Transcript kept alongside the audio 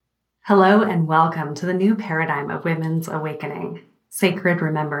Hello and welcome to the new paradigm of women's awakening, Sacred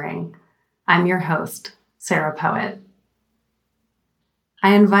Remembering. I'm your host, Sarah Poet.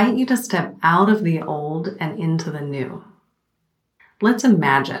 I invite you to step out of the old and into the new. Let's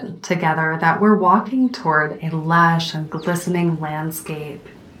imagine together that we're walking toward a lush and glistening landscape.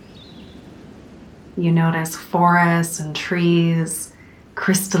 You notice forests and trees,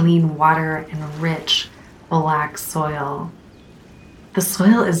 crystalline water, and rich black soil. The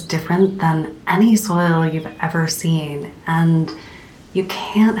soil is different than any soil you've ever seen, and you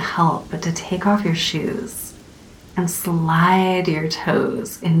can't help but to take off your shoes and slide your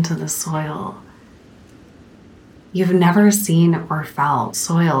toes into the soil. You've never seen or felt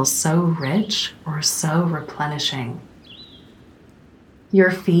soil so rich or so replenishing.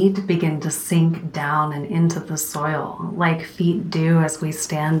 Your feet begin to sink down and into the soil, like feet do as we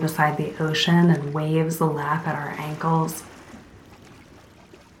stand beside the ocean and waves lap at our ankles.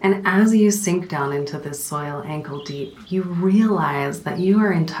 And as you sink down into this soil ankle deep, you realize that you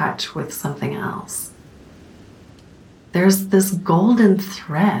are in touch with something else. There's this golden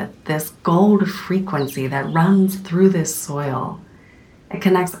thread, this gold frequency that runs through this soil. It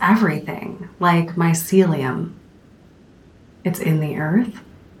connects everything, like mycelium. It's in the earth,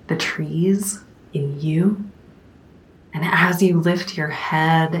 the trees, in you. And as you lift your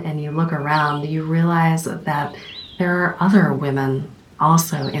head and you look around, you realize that there are other women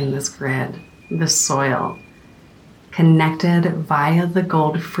also in this grid, this soil, connected via the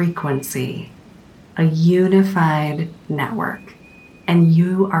gold frequency, a unified network, and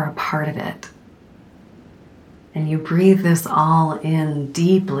you are a part of it. And you breathe this all in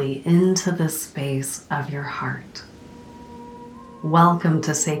deeply into the space of your heart. Welcome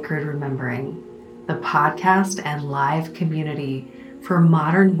to Sacred Remembering, the podcast and live community for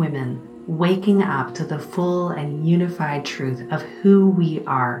modern women waking up to the full and unified truth of who we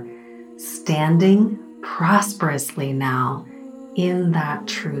are, standing prosperously now in that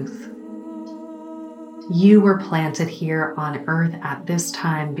truth. You were planted here on earth at this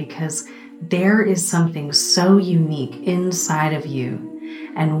time because there is something so unique inside of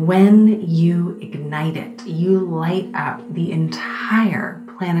you. And when you ignite it, you light up the entire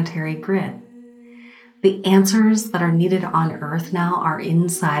planetary grid. The answers that are needed on earth now are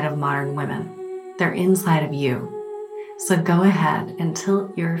inside of modern women. They're inside of you. So go ahead and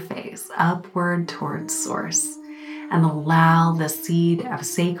tilt your face upward towards source and allow the seed of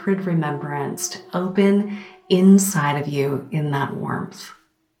sacred remembrance to open inside of you in that warmth.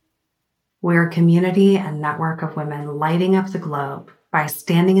 We're a community and network of women lighting up the globe by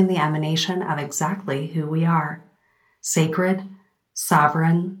standing in the emanation of exactly who we are: sacred,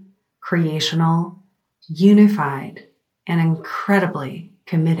 sovereign, creational, unified, and incredibly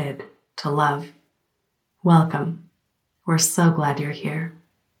committed to love. Welcome. We're so glad you're here.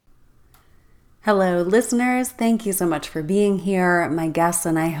 Hello, listeners. Thank you so much for being here. My guests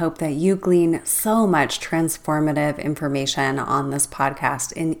and I hope that you glean so much transformative information on this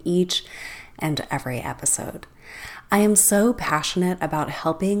podcast in each and every episode. I am so passionate about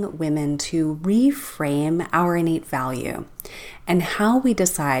helping women to reframe our innate value and how we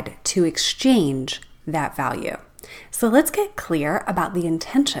decide to exchange that value. So let's get clear about the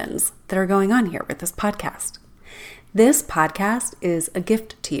intentions that are going on here with this podcast. This podcast is a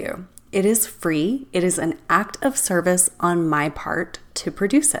gift to you. It is free. It is an act of service on my part to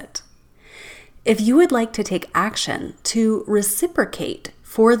produce it. If you would like to take action to reciprocate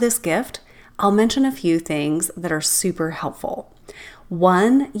for this gift, I'll mention a few things that are super helpful.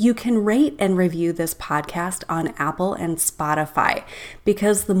 One, you can rate and review this podcast on Apple and Spotify,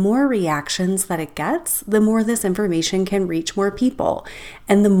 because the more reactions that it gets, the more this information can reach more people,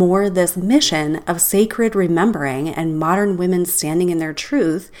 and the more this mission of sacred remembering and modern women standing in their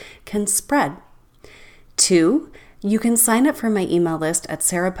truth can spread. Two, you can sign up for my email list at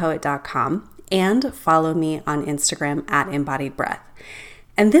sarahpoet.com and follow me on Instagram at embodiedbreath.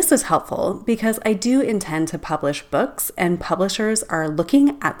 And this is helpful because I do intend to publish books, and publishers are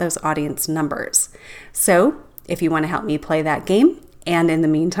looking at those audience numbers. So if you want to help me play that game and in the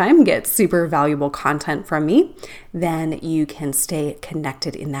meantime get super valuable content from me, then you can stay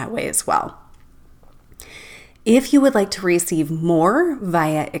connected in that way as well. If you would like to receive more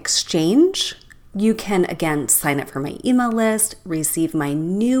via exchange, you can again sign up for my email list, receive my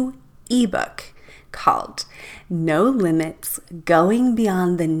new ebook called No Limits: Going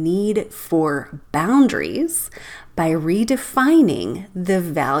Beyond the Need for Boundaries by Redefining the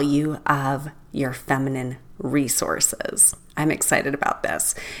Value of Your Feminine Resources. I'm excited about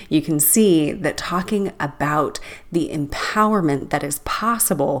this. You can see that talking about the empowerment that is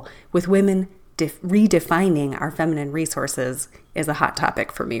possible with women redefining our feminine resources is a hot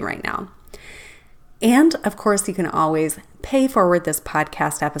topic for me right now. And of course, you can always pay forward this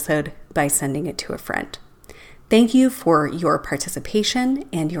podcast episode by sending it to a friend. Thank you for your participation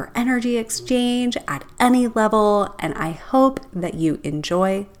and your energy exchange at any level, and I hope that you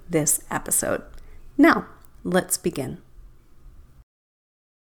enjoy this episode. Now, let's begin.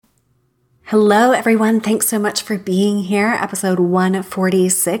 Hello, everyone. Thanks so much for being here. Episode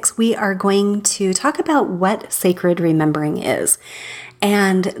 146. We are going to talk about what sacred remembering is.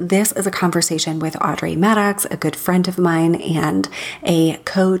 And this is a conversation with Audrey Maddox, a good friend of mine and a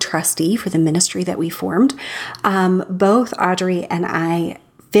co-trustee for the ministry that we formed. Both Audrey and I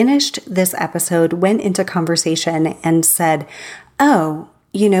finished this episode, went into conversation and said,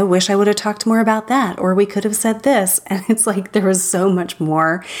 wish I would have talked more about that, or we could have said this. And it's like there was so much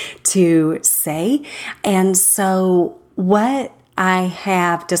more to say. And so what I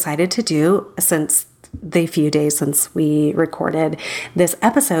have decided to do since the few days since we recorded this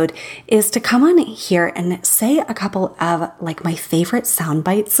episode is to come on here and say a couple of my favorite sound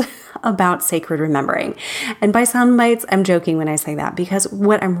bites about sacred remembering. And by sound bites, I'm joking when I say that, because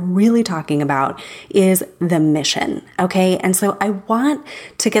what I'm really talking about is the mission. Okay. And so I want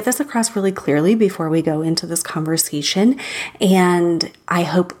to get this across really clearly before we go into this conversation. And I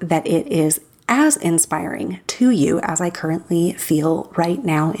hope that it is as inspiring to you as I currently feel right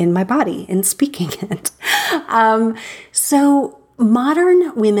now in my body in speaking it. So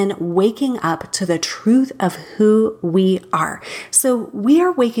modern women waking up to the truth of who we are. So we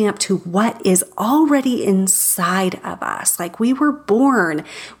are waking up to what is already inside of us. Like we were born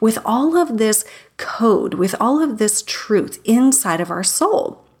with all of this code, with all of this truth inside of our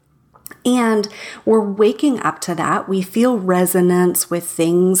soul. And we're waking up to that. We feel resonance with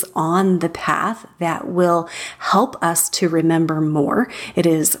things on the path that will help us to remember more. It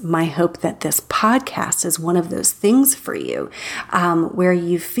is my hope that this podcast is one of those things for you, where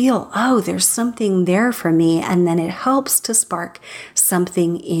you feel, there's something there for me. And then it helps to spark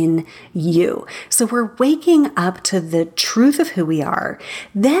something in you. So we're waking up to the truth of who we are.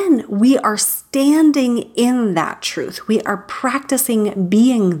 Then we are standing in that truth. We are practicing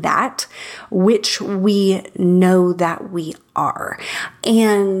being that which we know that we are.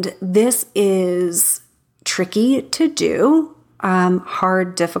 And this is tricky to do,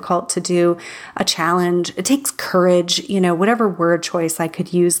 hard, difficult to do, a challenge. It takes courage, whatever word choice I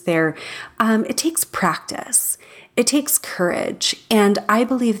could use there. It takes practice. It takes courage, and I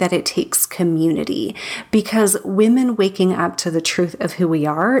believe that it takes community, because women waking up to the truth of who we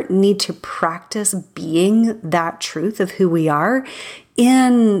are need to practice being that truth of who we are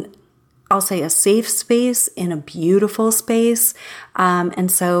in, I'll say, a safe space, in a beautiful space.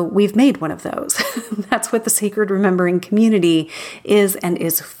 And so we've made one of those. That's what the Sacred Remembering community is and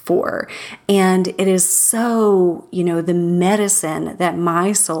is for. And it is so, the medicine that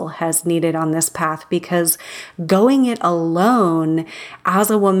my soul has needed on this path, because going it alone as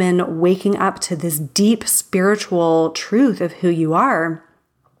a woman waking up to this deep spiritual truth of who you are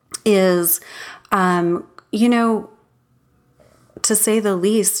is, to say the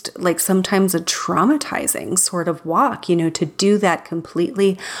least, sometimes a traumatizing sort of walk, to do that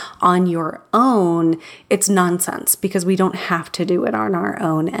completely on your own. It's nonsense, because we don't have to do it on our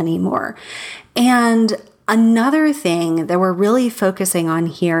own anymore. And another thing that we're really focusing on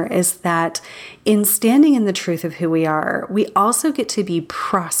here is that in standing in the truth of who we are, we also get to be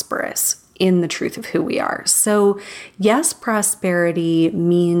prosperous in the truth of who we are. So yes, prosperity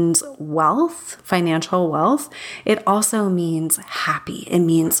means wealth, financial wealth. It also means happy. It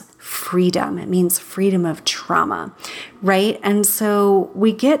means freedom. It means freedom of trauma, right? And so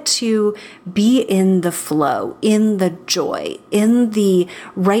we get to be in the flow, in the joy, in the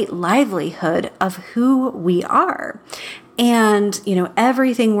right livelihood of who we are. And,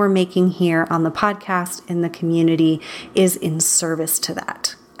 everything we're making here on the podcast, in the community, is in service to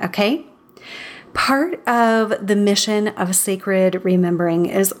that. Okay? Part of the mission of Sacred Remembering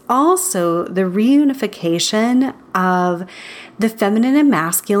is also the reunification of the feminine and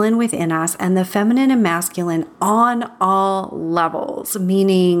masculine within us, and the feminine and masculine on all levels,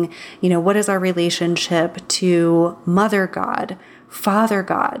 meaning, what is our relationship to Mother God, Father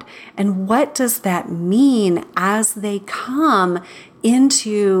God, and what does that mean as they come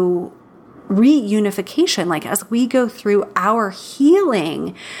into reunification, as we go through our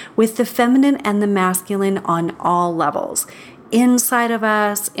healing with the feminine and the masculine on all levels, inside of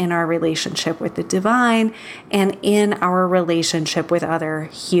us, in our relationship with the divine, and in our relationship with other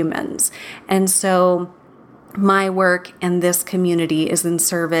humans. And so my work and this community is in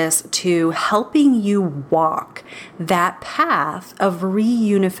service to helping you walk that path of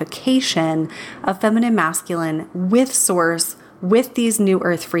reunification of feminine masculine with source, with these new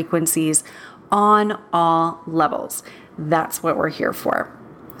earth frequencies on all levels. That's what we're here for.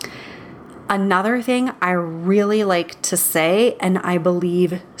 Another thing I really like to say, and I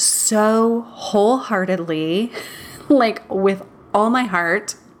believe so wholeheartedly, like with all my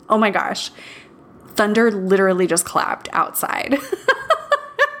heart, oh my gosh, thunder literally just clapped outside.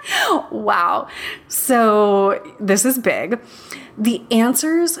 Wow. So this is big. The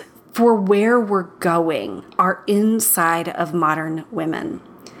answers for where we're going are inside of modern women.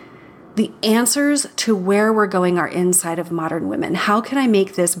 The answers to where we're going are inside of modern women. How can I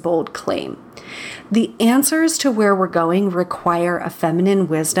make this bold claim? The answers to where we're going require a feminine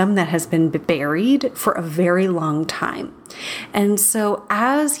wisdom that has been buried for a very long time. And so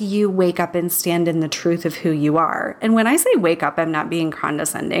as you wake up and stand in the truth of who you are, and when I say wake up, I'm not being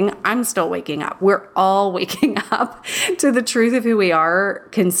condescending. I'm still waking up. We're all waking up to the truth of who we are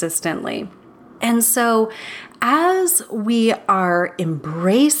consistently. And so as we are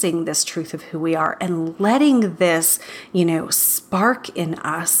embracing this truth of who we are and letting this, spark in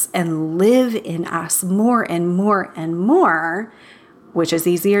us and live in us more and more and more, which is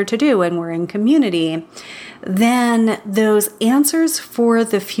easier to do when we're in community, then those answers for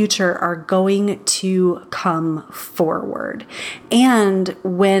the future are going to come forward. And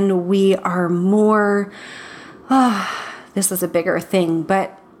when we are more, this is a bigger thing,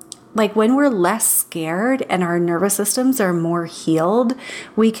 but like when we're less scared and our nervous systems are more healed,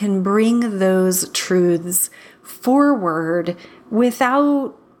 we can bring those truths forward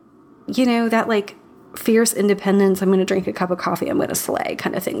without, that like fierce independence. I'm going to drink a cup of coffee, I'm going to slay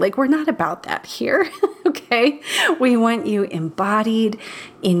kind of thing. Like we're not about that here. Okay. We want you embodied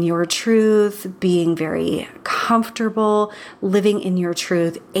in your truth, being very comfortable, living in your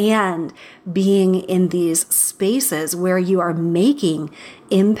truth, and being in these spaces where you are making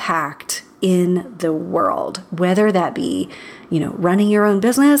impact in the world, whether that be, running your own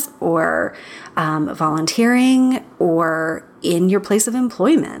business or volunteering or in your place of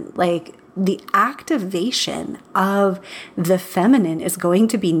employment. Like the activation of the feminine is going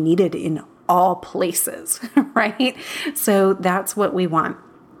to be needed in all places, right? So that's what we want.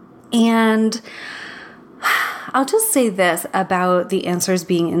 And I'll just say this about the answers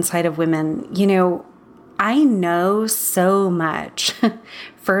being inside of women. I know so much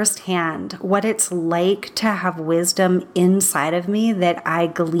firsthand what it's like to have wisdom inside of me that I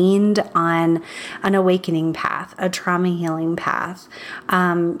gleaned on an awakening path, a trauma healing path,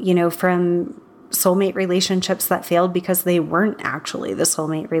 from soulmate relationships that failed because they weren't actually the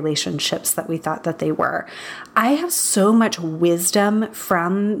soulmate relationships that we thought that they were. I have so much wisdom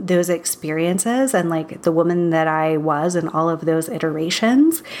from those experiences and like the woman that I was in all of those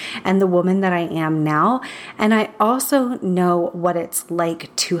iterations and the woman that I am now. And I also know what it's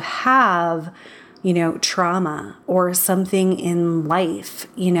like to have trauma or something in life,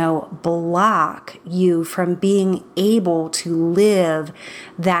 block you from being able to live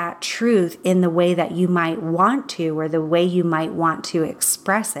that truth in the way that you might want to, or the way you might want to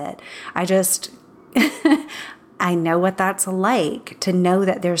express it. I know what that's like, to know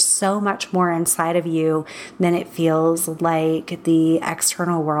that there's so much more inside of you than it feels like the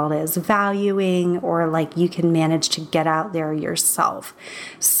external world is valuing, or like you can manage to get out there yourself.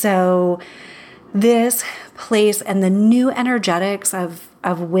 So this place and the new energetics of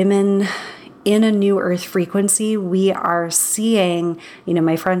women in a new earth frequency, we are seeing,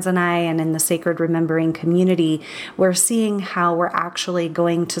 my friends and I, and in the Sacred Remembering community, we're seeing how we're actually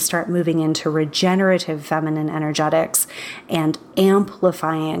going to start moving into regenerative feminine energetics and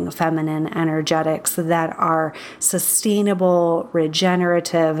amplifying feminine energetics that are sustainable,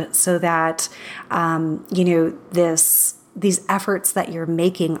 regenerative, so that, these efforts that you're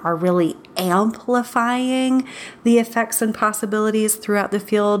making are really amplifying the effects and possibilities throughout the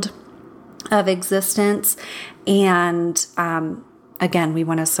field of existence. And again, we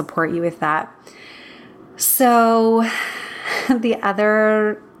want to support you with that. So the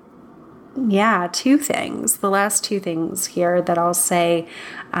other, the last two things here that I'll say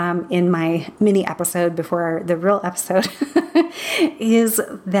in my mini episode before the real episode is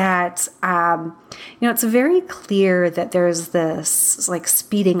that, it's very clear that there's this like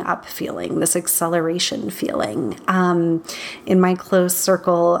speeding up feeling, this acceleration feeling. In my close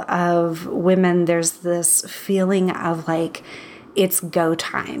circle of women, there's this feeling of like, it's go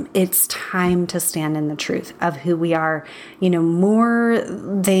time. It's time to stand in the truth of who we are, more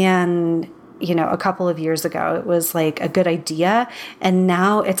than a couple of years ago, it was like a good idea. And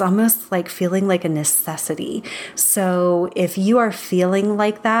now it's almost like feeling like a necessity. So if you are feeling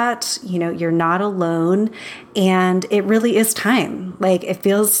like that, you're not alone. And it really is time. Like it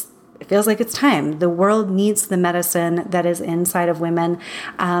feels like it's time. The world needs the medicine that is inside of women.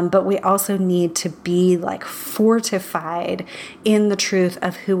 But we also need to be like fortified in the truth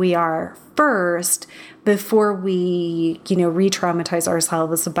of who we are first before we, re-traumatize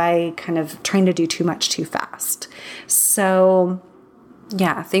ourselves by kind of trying to do too much too fast. So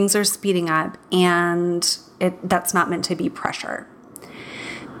yeah, things are speeding up, and that's not meant to be pressure.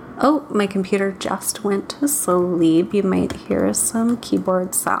 Oh, my computer just went to sleep. You might hear some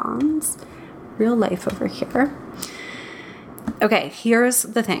keyboard sounds. Real life over here. Okay, here's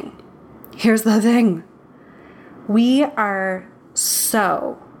the thing. We are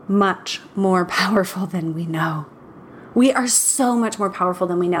so much more powerful than we know. We are so much more powerful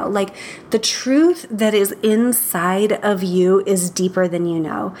than we know. Like the truth that is inside of you is deeper than you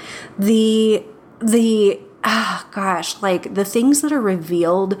know. The things that are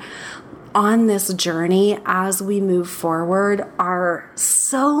revealed on this journey as we move forward are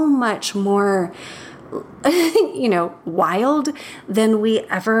so much more, wild than we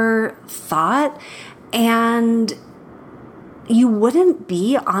ever thought. And you wouldn't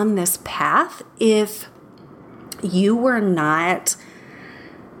be on this path if you were not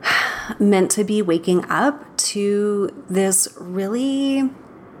meant to be waking up to this really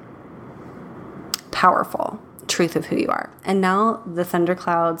powerful truth of who you are. And now the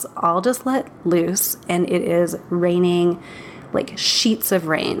thunderclouds all just let loose, and it is raining like sheets of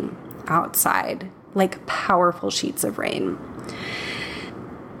rain outside, like powerful sheets of rain.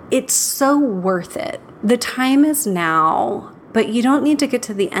 It's so worth it. The time is now, but you don't need to get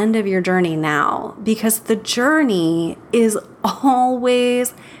to the end of your journey now, because the journey is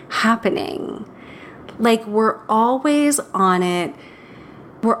always happening. Like we're always on it.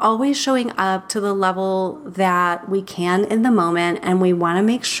 We're always showing up to the level that we can in the moment, and we want to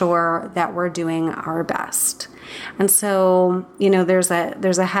make sure that we're doing our best. And so, there's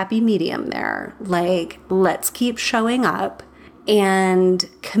a happy medium there. Like, let's keep showing up and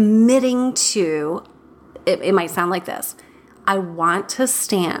committing to, it might sound like this. I want to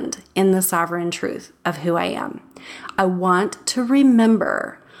stand in the sovereign truth of who I am. I want to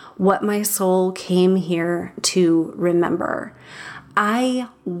remember what my soul came here to remember. I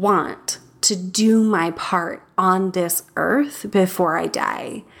want to do my part on this earth before I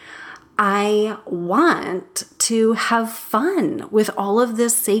die. I want to have fun with all of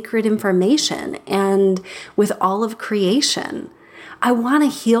this sacred information and with all of creation. I want to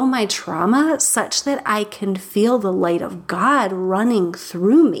heal my trauma such that I can feel the light of God running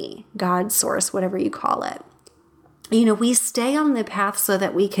through me, God, source, whatever you call it. We stay on the path so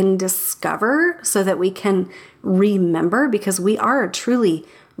that we can discover, so that we can remember, because we are truly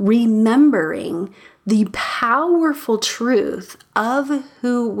remembering the powerful truth of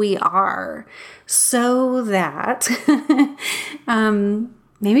who we are, so that,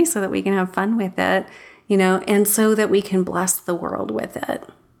 maybe so that we can have fun with it, and so that we can bless the world with it.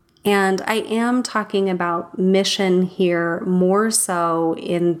 And I am talking about mission here more so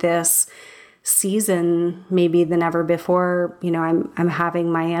in this season maybe than ever before. I'm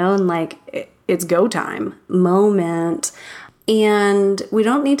having my own it's go time moment, and we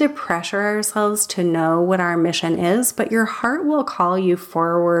don't need to pressure ourselves to know what our mission is, but your heart will call you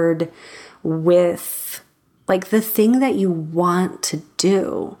forward with the thing that you want to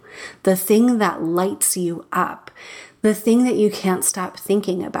do, the thing that lights you up, the thing that you can't stop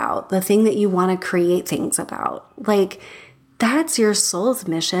thinking about, the thing that you want to create things about. That's your soul's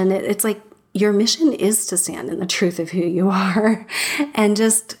mission. It's like your mission is to stand in the truth of who you are and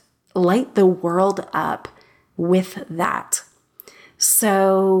just light the world up with that.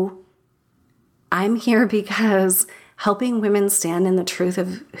 So I'm here because helping women stand in the truth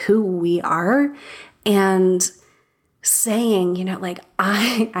of who we are and saying,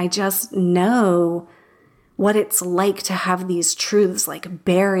 I just know what it's like to have these truths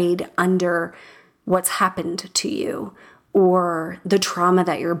buried under what's happened to you, or the trauma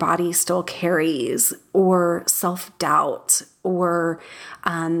that your body still carries, or self-doubt, or,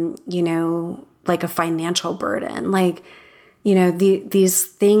 a financial burden, these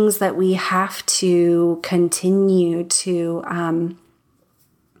things that we have to continue to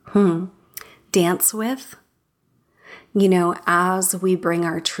dance with, as we bring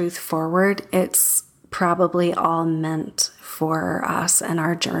our truth forward. It's probably all meant for us and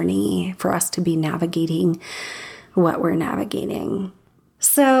our journey, for us to be navigating what we're navigating.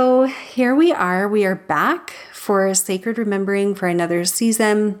 So here we are back for Sacred Remembering for another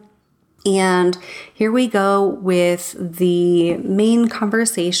season. And here we go with the main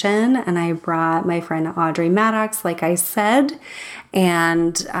conversation. And I brought my friend Audrey Maddox, like I said,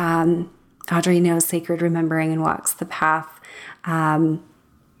 and Audrey knows Sacred Remembering and walks the path. I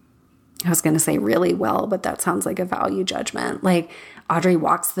was going to say really well, but that sounds like a value judgment. Like Audrey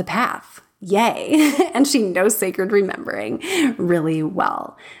walks the path. Yay. And she knows Sacred Remembering really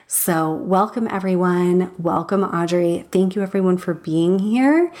well. So welcome everyone. Welcome Audrey. Thank you everyone for being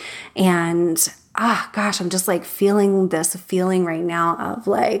here. And gosh, I'm just like feeling this feeling right now of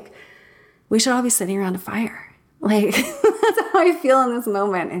like, we should all be sitting around a fire. Like that's how I feel in this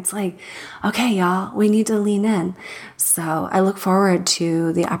moment. It's like, okay, y'all, we need to lean in. So I look forward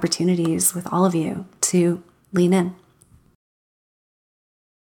to the opportunities with all of you to lean in.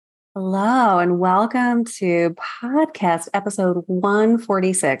 Hello, and welcome to podcast episode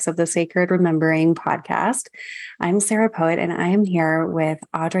 146 of the Sacred Remembering podcast. I'm Sarah Poet, and I am here with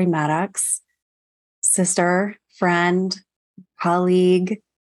Audrey Maddox, sister, friend, colleague,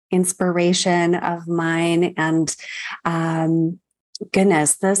 inspiration of mine. And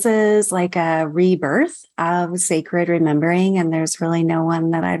goodness, this is like a rebirth of Sacred Remembering, and there's really no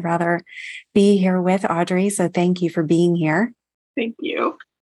one that I'd rather be here with, Audrey. So thank you for being here. Thank you.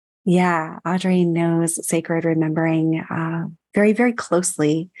 Yeah, Audrey knows Sacred Remembering very, very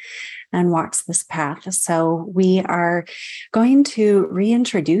closely and walks this path. So we are going to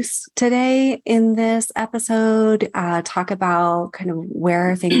reintroduce today in this episode, talk about kind of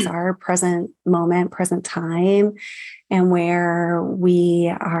where things are, present moment, present time, and where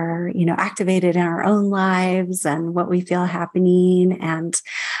we are, activated in our own lives and what we feel happening. And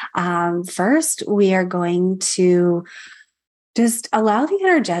first, we are going to just allow the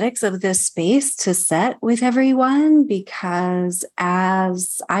energetics of this space to set with everyone, because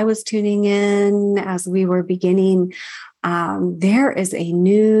as I was tuning in, as we were beginning, there is a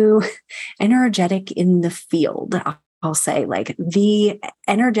new energetic in the field. I'll say, like, the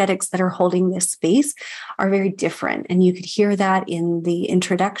energetics that are holding this space are very different. And you could hear that in the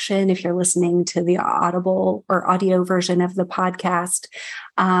introduction if you're listening to the audible or audio version of the podcast.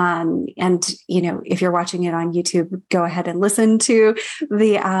 And, if you're watching it on YouTube, go ahead and listen to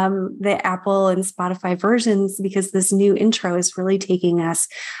the Apple and Spotify versions, because this new intro is really taking us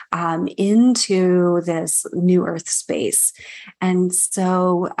into this new earth space. And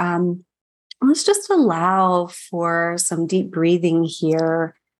so, let's just allow for some deep breathing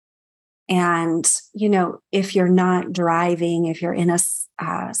here. And, if you're not driving, if you're in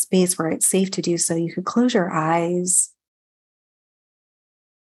a space where it's safe to do so, you could close your eyes.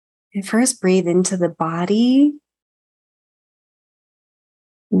 And first breathe into the body,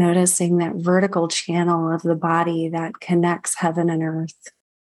 noticing that vertical channel of the body that connects heaven and earth,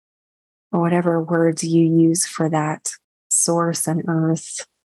 or whatever words you use for that, source and earth,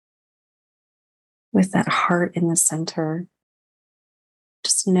 with that heart in the center.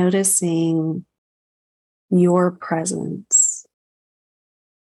 Just noticing your presence.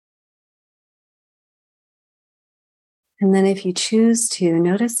 And then if you choose to,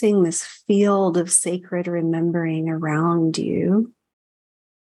 noticing this field of sacred remembering around you.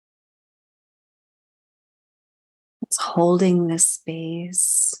 It's holding this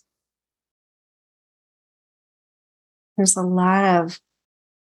space. There's a lot of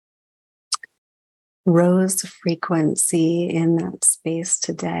rose frequency in that space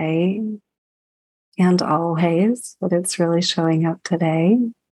today and always, but it's really showing up today.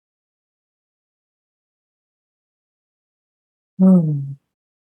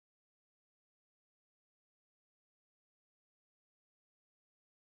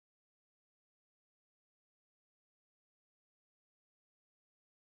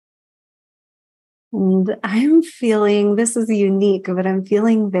 And I'm feeling, this is unique, but I'm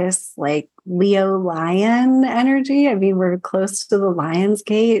feeling this like Leo lion energy. I mean, we're close to the Lion's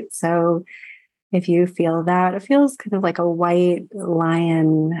Gate. So if you feel that, it feels kind of like a white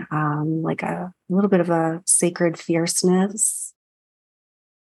lion, like a little bit of a sacred fierceness.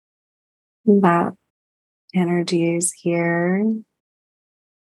 That energy is here.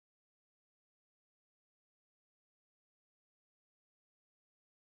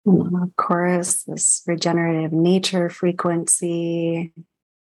 And of course, this regenerative nature frequency.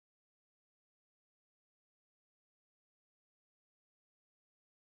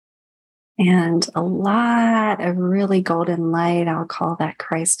 And a lot of really golden light. I'll call that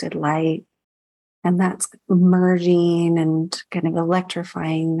Christed light. And that's merging and kind of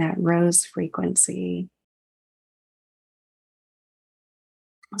electrifying that rose frequency.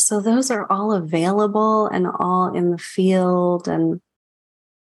 So those are all available and all in the field. And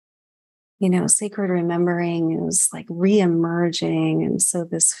sacred remembering is like re-emerging. And so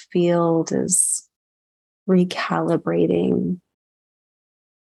this field is recalibrating.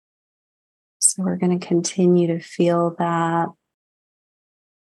 So we're going to continue to feel that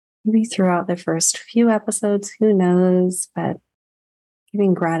maybe throughout the first few episodes, who knows, but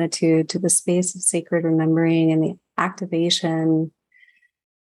giving gratitude to the space of sacred remembering and the activation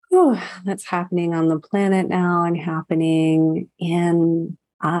that's happening on the planet now and happening in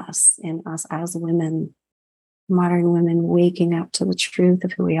us as women, modern women, waking up to the truth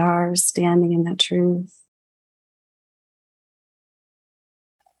of who we are, standing in that truth,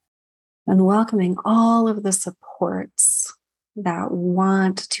 and welcoming all of the supports that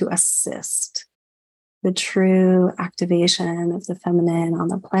want to assist the true activation of the feminine on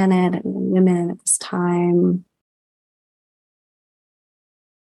the planet and the women at this time.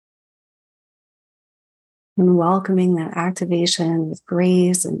 And welcoming that activation with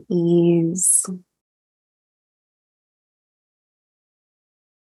grace and ease.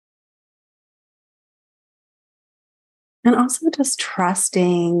 And also just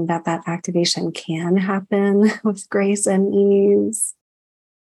trusting that that activation can happen with grace and ease.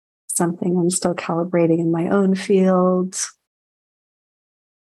 Something I'm still calibrating in my own field.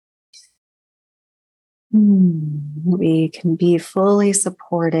 We can be fully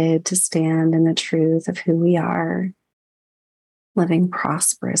supported to stand in the truth of who we are, living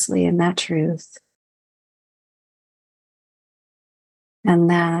prosperously in that truth. And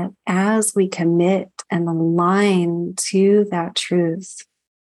that as we commit and align to that truth,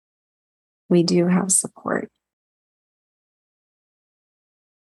 we do have support.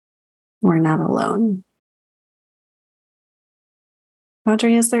 We're not alone.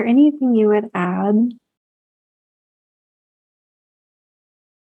 Audrey, is there anything you would add?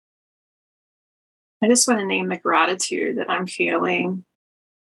 I just want to name the gratitude that I'm feeling.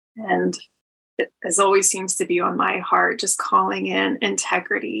 And it, as always, seems to be on my heart, just calling in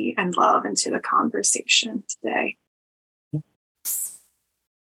integrity and love into the conversation today.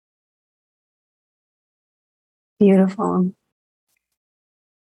 Beautiful.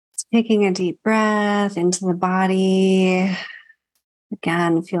 Taking a deep breath into the body.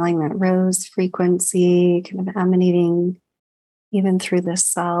 Again, feeling that rose frequency kind of emanating even through the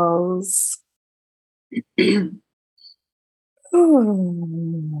cells. Ooh.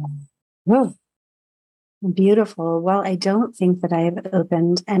 Beautiful. Well, I don't think that I have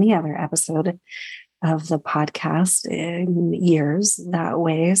opened any other episode of the podcast in years that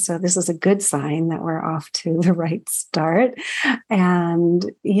way. So this is a good sign that we're off to the right start.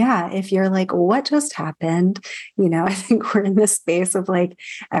 And yeah, if you're like, what just happened? I think we're in this space of like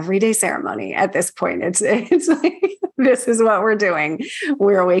everyday ceremony at this point. It's like, this is what we're doing.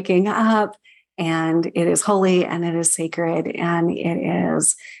 We're waking up. And it is holy and it is sacred and it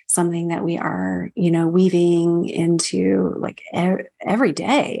is something that we are, weaving into like every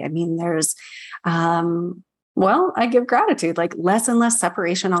day. I mean, there's, I give gratitude, like less and less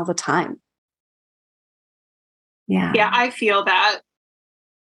separation all the time. Yeah. Yeah, I feel that.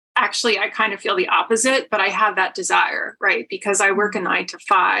 Actually, I kind of feel the opposite, but I have that desire, right? Because I work a 9 to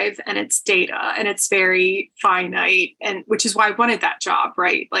 5 and it's data and it's very finite, and which is why I wanted that job,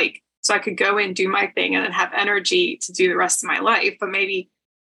 right? Like, so I could go in, do my thing, and then have energy to do the rest of my life. But maybe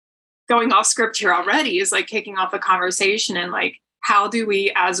going off script here already is like kicking off a conversation and like, how do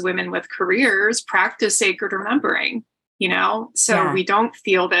we as women with careers practice sacred remembering, So we don't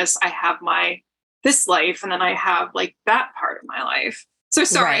feel this, I have this life and then I have like that part of my life. So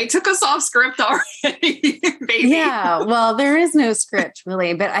sorry, right. I took us off script already, baby. Yeah, well, there is no script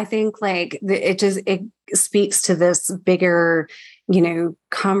really, but I think like it speaks to this bigger,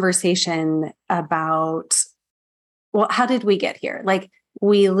 conversation about, well, how did we get here? Like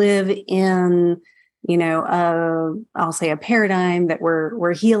we live in, I'll say a paradigm that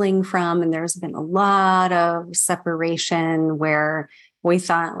we're healing from, and there's been a lot of separation where we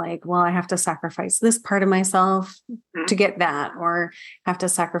thought like, well, I have to sacrifice this part of myself to get that, or have to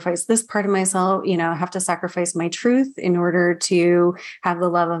sacrifice this part of myself, I have to sacrifice my truth in order to have the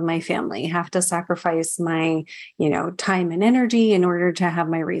love of my family, have to sacrifice my, time and energy in order to have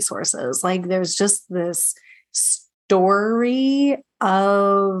my resources. Like there's just this story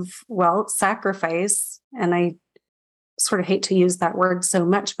of, sacrifice. And I sort of hate to use that word so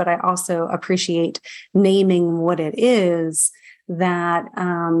much, but I also appreciate naming what it is. That,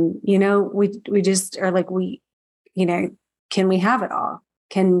 we just are like, can we have it all?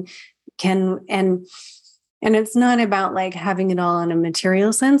 And it's not about like having it all in a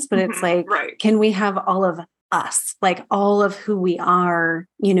material sense, but it's like, right. Can we have all of us, like all of who we are,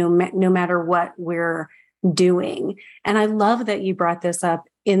 no matter what we're doing. And I love that you brought this up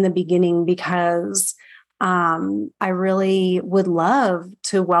in the beginning, because I really would love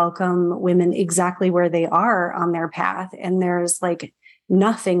to welcome women exactly where they are on their path. And there's like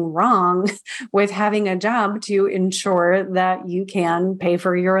nothing wrong with having a job to ensure that you can pay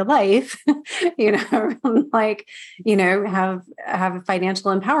for your life, like, have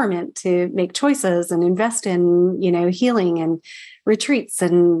financial empowerment to make choices and invest in, healing and retreats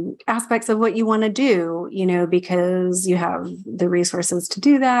and aspects of what you want to do, because you have the resources to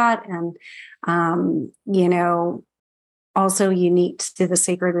do that. And, also unique to the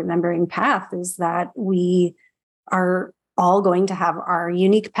Sacred Remembering Path is that we are all going to have our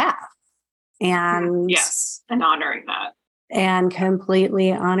unique path. And yes, and honoring that. And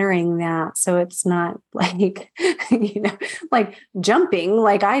completely honoring that. So it's not like, like jumping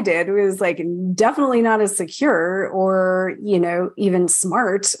like I did was like definitely not as secure or, even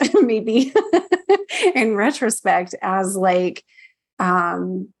smart, maybe in retrospect, as like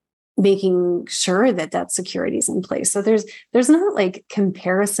making sure that security is in place. So there's not like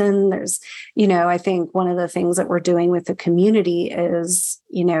comparison. There's, I think one of the things that we're doing with the community is,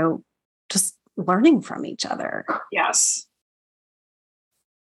 just learning from each other. Yes.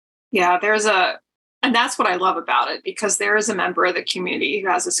 Yeah, and that's what I love about it, because there is a member of the community who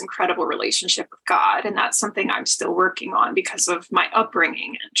has this incredible relationship with God. And that's something I'm still working on because of my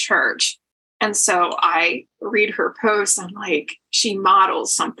upbringing in church. And so I read her posts, I'm like, she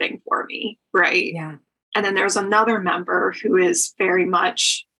models something for me, right? Yeah. And then there's another member who is very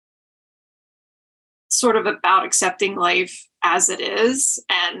much sort of about accepting life as it is.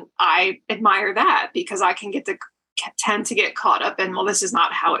 And I admire that, because I can tend to get caught up in, well, this is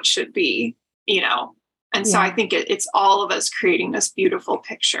not how it should be, And so I think it's all of us creating this beautiful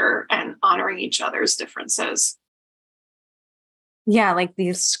picture and honoring each other's differences. Yeah, like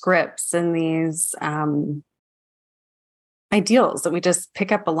these scripts and these ideals that we just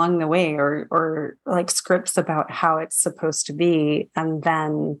pick up along the way, or like scripts about how it's supposed to be. And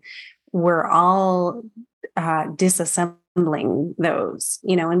then we're all disassembling those,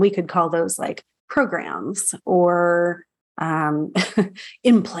 and we could call those like programs or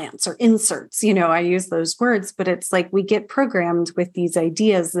implants or inserts, I use those words, but it's like we get programmed with these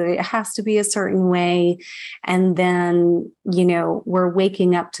ideas that it has to be a certain way. And then, we're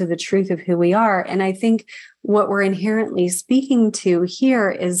waking up to the truth of who we are. And I think what we're inherently speaking to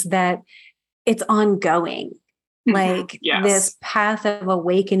here is that it's ongoing, like this path of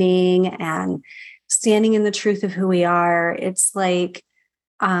awakening and standing in the truth of who we are. It's like,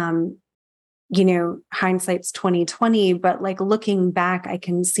 hindsight's 2020, but like looking back, I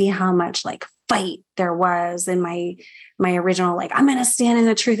can see how much like fight there was in my original, like, I'm going to stand in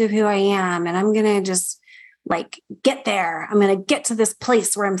the truth of who I am. And I'm going to just like get there. I'm going to get to this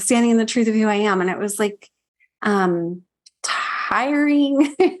place where I'm standing in the truth of who I am. And it was like,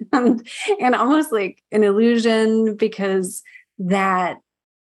 tiring and almost like an illusion, because that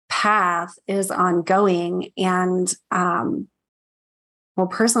path is ongoing. And, well,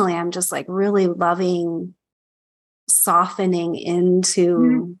 personally, I'm just like really loving softening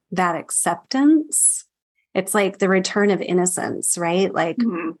into that acceptance. It's like the return of innocence, right? Like,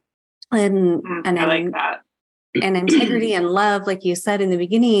 and I like that. And integrity and love, like you said in the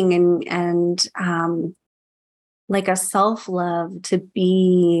beginning, and like a self-love to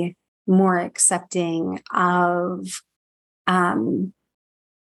be more accepting of,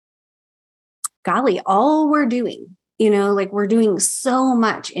 golly, all we're doing. Like we're doing so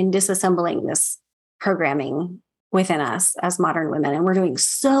much in disassembling this programming within us as modern women. And we're doing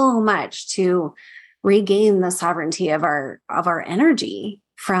so much to regain the sovereignty of our energy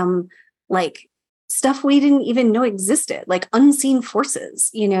from like stuff we didn't even know existed, like unseen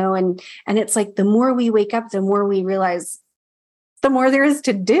forces, and it's like, the more we wake up, the more we realize the more there is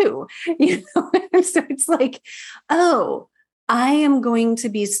to do, And so it's like, oh, I am going to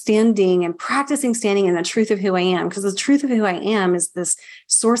be standing and practicing standing in the truth of who I am, because the truth of who I am is this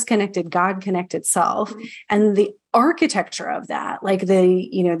source connected, God connected self. And the architecture of that, like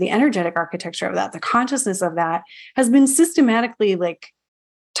the energetic architecture of that, the consciousness of that has been systematically like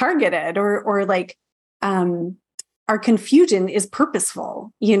targeted or like, our confusion is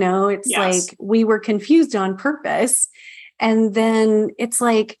purposeful. It's like we were confused on purpose. And then it's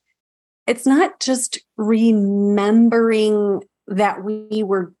like, it's not just remembering that we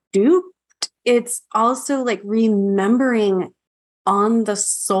were duped. It's also like remembering on the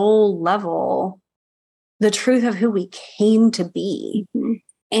soul level, the truth of who we came to be.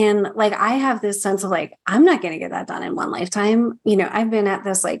 And like, I have this sense of like, I'm not going to get that done in one lifetime. I've been at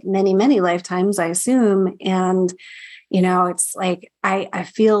this like many, many lifetimes, I assume. And, it's like, I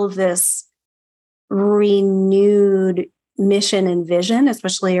feel this renewed mission and vision,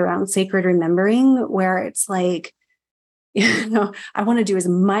 especially around sacred remembering, where it's like, I want to do as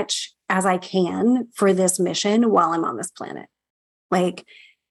much as I can for this mission while I'm on this planet. Like,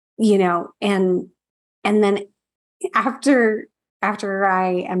 and then after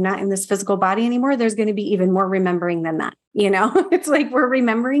I am not in this physical body anymore, there's going to be even more remembering than that. It's like we're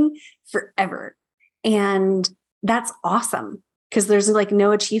remembering forever. And that's awesome because there's like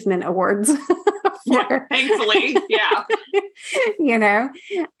no achievement awards. Thankfully. Yeah.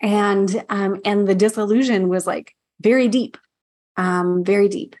 And the disillusion was like very deep. Very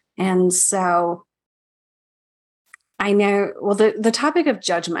deep. And so I know, well, the topic of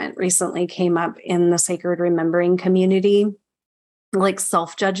judgment recently came up in the sacred remembering community, like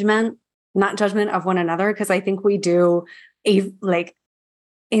self-judgment, not judgment of one another. Cause I think we do a like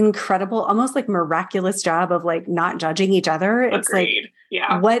incredible, almost like miraculous job of like not judging each other. It's Agreed. like,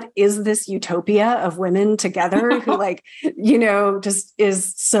 yeah, what is this utopia of women together who like, just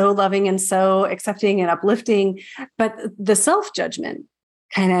is so loving and so accepting and uplifting. But the self-judgment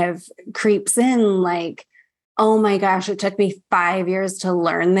kind of creeps in like, oh my gosh, it took me 5 years to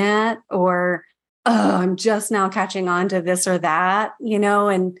learn that, or, oh, I'm just now catching on to this or that,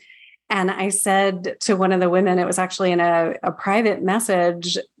 and I said to one of the women, it was actually in a private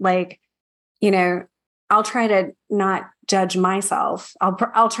message, like, I'll try to not judge myself.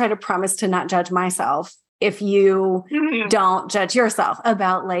 I'll try to promise to not judge myself if you don't judge yourself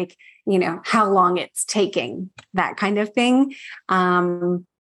about like, how long it's taking, that kind of thing.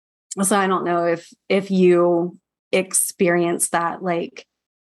 So I don't know if you experience that, like,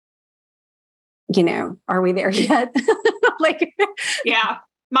 are we there yet? Like, yeah.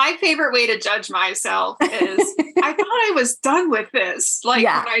 My favorite way to judge myself is I thought I was done with this. Like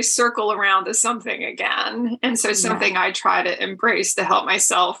when I circle around to something again. And so something I try to embrace to help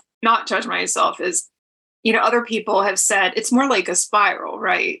myself not judge myself is, other people have said it's more like a spiral,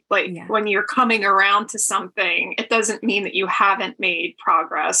 right? Like when you're coming around to something, it doesn't mean that you haven't made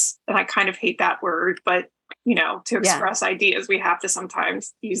progress. And I kind of hate that word, but to express ideas, we have to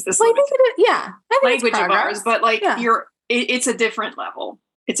sometimes use this language of ours, but like it's a different level.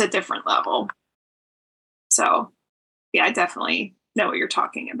 It's a different level. So yeah, I definitely know what you're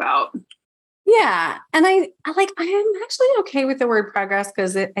talking about. Yeah. And I am actually okay with the word progress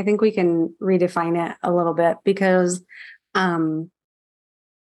because I think we can redefine it a little bit because,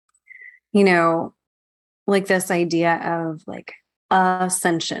 like this idea of like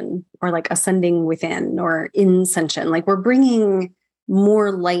ascension or like ascending within or inscension, like we're bringing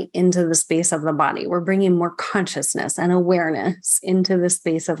more light into the space of the body. We're bringing more consciousness and awareness into the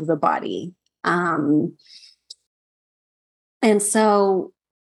space of the body. And so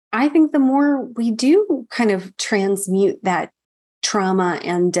I think the more we do kind of transmute that trauma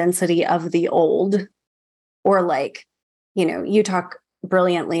and density of the old, or like, you talk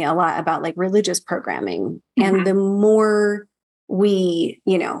brilliantly a lot about like religious programming. And the more we,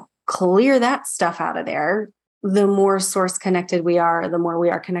 clear that stuff out of there, the more source connected we are, the more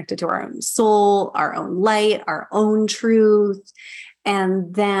we are connected to our own soul, our own light, our own truth.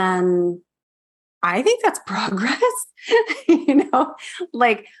 And then I think that's progress,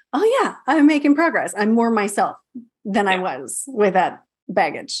 like, oh yeah, I'm making progress. I'm more myself than I was with that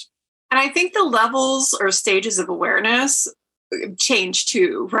baggage. And I think the levels or stages of awareness change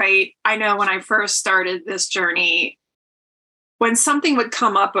too, right? I know when I first started this journey, when something would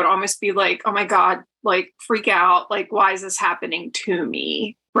come up, it would almost be like, oh my God, like freak out. Like, why is this happening to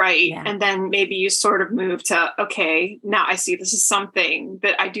me? Right. Yeah. And then maybe you sort of move to, okay, now I see this is something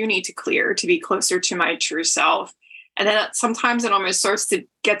that I do need to clear to be closer to my true self. And then sometimes it almost starts to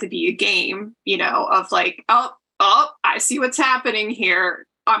get to be a game, of like, oh, I see what's happening here.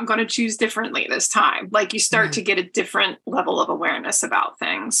 I'm going to choose differently this time. Like you start to get a different level of awareness about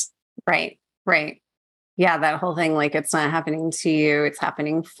things. Right. Right. Yeah. That whole thing, like it's not happening to you. It's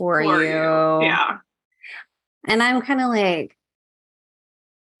happening for you. Yeah. And I'm kind of like,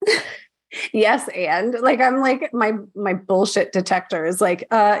 yes. And like, I'm like, my bullshit detector is like,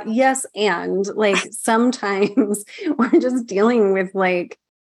 yes. And like, sometimes we're just dealing with like,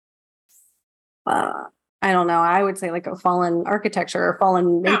 I don't know. I would say like a fallen architecture or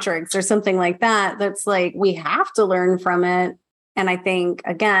fallen matrix or something like that. That's like, we have to learn from it. And I think,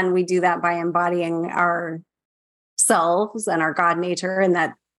 again, we do that by embodying ourselves and our God nature, and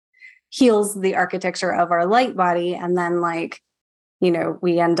that heals the architecture of our light body. And then like,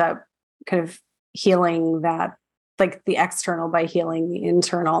 we end up kind of healing that, like the external by healing the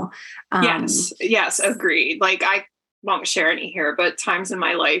internal. Yes, agreed. Like I won't share any here, but times in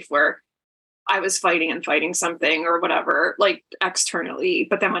my life where I was fighting something or whatever, like externally.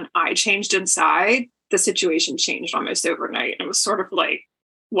 But then when I changed inside, the situation changed almost overnight. And it was sort of like,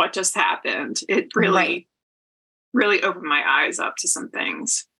 what just happened? It really, really opened my eyes up to some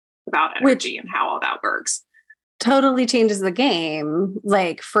things about energy and how all that works. Totally changes the game.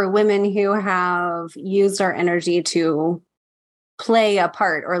 Like for women who have used our energy to play a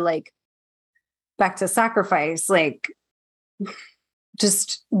part, or like back to sacrifice, like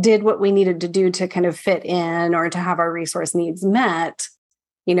just did what we needed to do to kind of fit in or to have our resource needs met.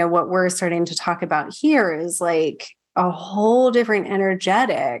 You know, what we're starting to talk about here is like a whole different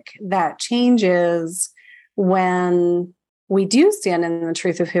energetic that changes when we do stand in the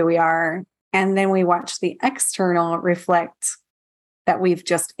truth of who we are. And then we watch the external reflect that we've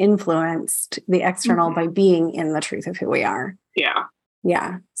just influenced the external by being in the truth of who we are. Yeah.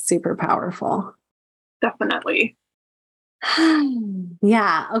 Yeah. Super powerful. Definitely.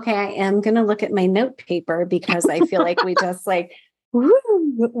 Yeah. Okay. I am going to look at my note paper because I feel like we just like,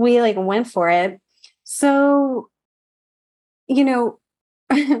 we like went for it. So, you know,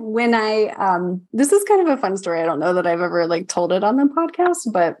 when this is kind of a fun story. I don't know that I've ever like told it on the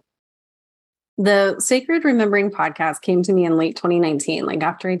podcast, but the Sacred Remembering podcast came to me in late 2019, like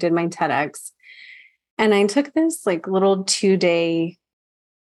after I did my TEDx. And I took this like little 2-day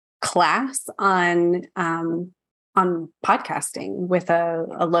class on podcasting with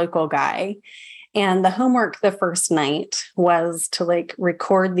a local guy. And the homework the first night was to like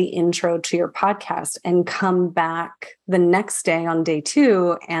record the intro to your podcast and come back the next day on day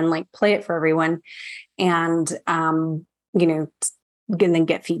 2 and like play it for everyone and, you know, and then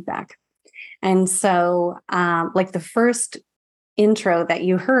get feedback. And so like the first intro that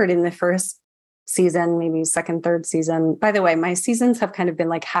you heard in the first season, maybe second, third season. By the way, my seasons have kind of been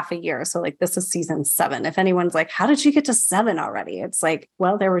like half a year. So like this is season 7. If anyone's like, how did you get to 7 already? It's like,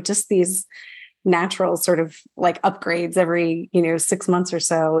 well, there were just these natural sort of like upgrades every, 6 months or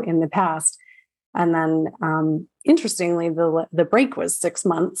so in the past. And then interestingly, the break was 6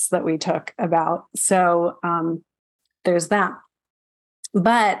 months that we took about. So there's that.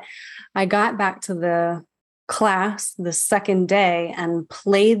 But I got back to the class the second day and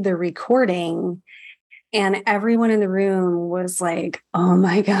played the recording, and everyone in the room was like, oh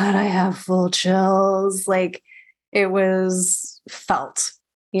my God, I have full chills. Like it was felt,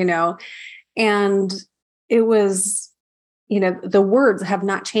 and it was, the words have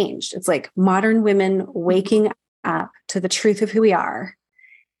not changed. It's like modern women waking up to the truth of who we are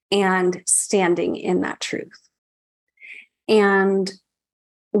and standing in that truth. And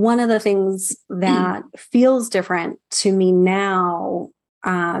one of the things that feels different to me now,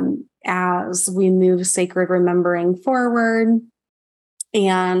 as we move sacred remembering forward,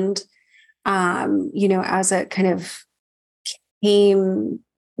 and as it kind of came,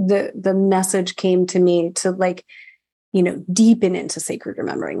 the message came to me to like, deepen into sacred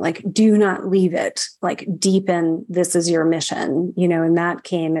remembering, like do not leave it, like deepen, this is your mission, and that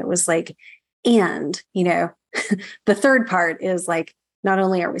came, it was like, and, the third part is like, not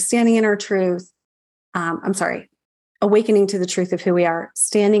only are we standing in our truth, awakening to the truth of who we are,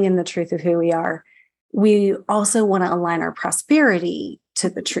 standing in the truth of who we are, we also want to align our prosperity to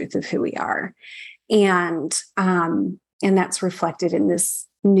the truth of who we are. And that's reflected in this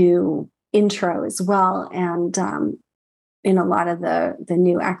new intro as well. And in a lot of the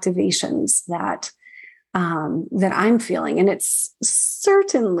new activations that I'm feeling. And it's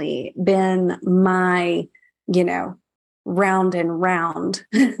certainly been my, round and round,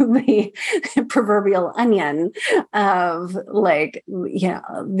 the proverbial onion of like,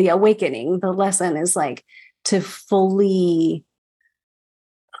 the awakening. The lesson is like to fully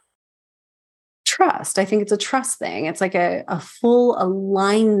trust. I think it's a trust thing. It's like a full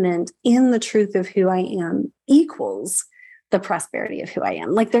alignment in the truth of who I am equals the prosperity of who I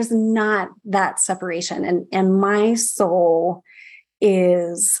am. Like there's not that separation. And my soul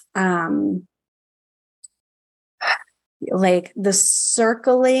is, like the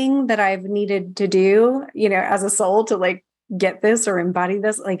circling that I've needed to do, as a soul to like get this or embody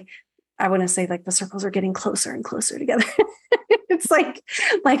this, like, I want to say like the circles are getting closer and closer together. It's like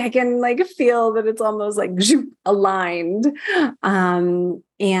I can like feel that it's almost like aligned.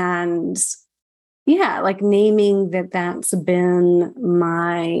 And yeah, like naming that's been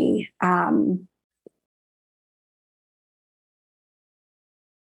my,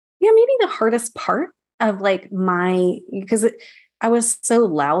 maybe the hardest part of like because I was so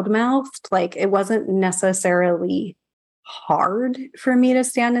loudmouthed, like it wasn't necessarily hard for me to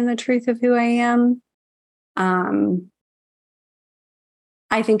stand in the truth of who I am.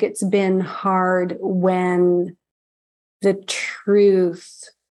 I think it's been hard when the truth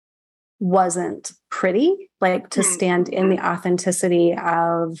wasn't pretty, like to stand in the authenticity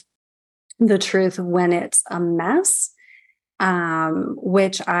of the truth when it's a mess,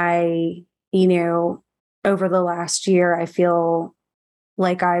 which I, over the last year, I feel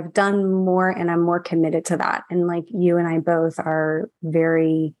like I've done more and I'm more committed to that. And like you and I both are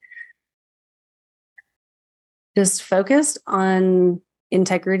very just focused on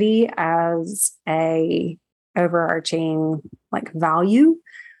integrity as a overarching like value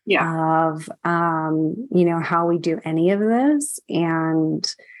of, how we do any of this.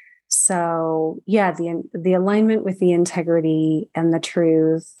 And so, the alignment with the integrity and the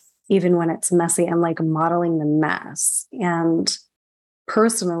truth, even when it's messy, and like modeling the mess, and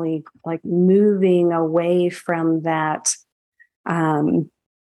personally like moving away from that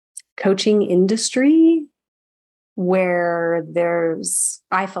coaching industry where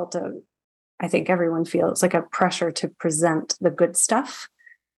I think everyone feels like a pressure to present the good stuff,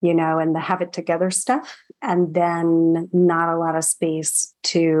 and the have it together stuff, and then not a lot of space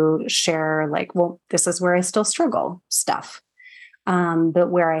to share like, well, this is where I still struggle stuff. But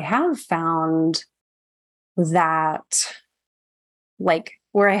where I have found that, like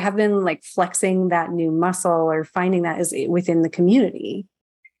where I have been like flexing that new muscle or finding that is within the community.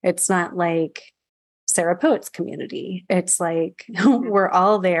 It's not like Sarah Poet's community. It's like we're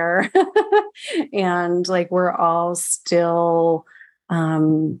all there and like we're all still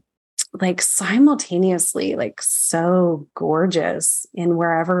like simultaneously like so gorgeous in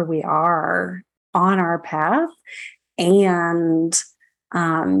wherever we are on our path, and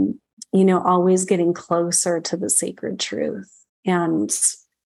always getting closer to the sacred truth. And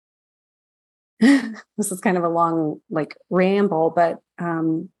this is kind of a long like ramble, but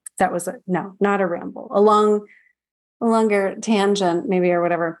that was not a ramble, a longer tangent maybe, or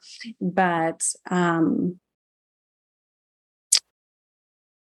whatever. But I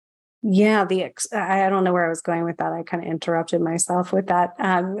don't know where I was going with that. I kind of interrupted myself with that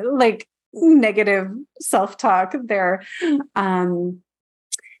like negative self-talk there.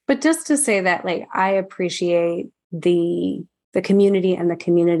 But just to say that, like, I appreciate the community and the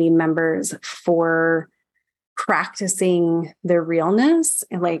community members for practicing the realness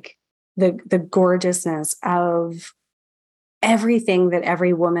and like the gorgeousness of everything that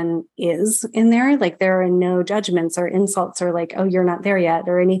every woman is in there. Like there are no judgments or insults or like, oh, you're not there yet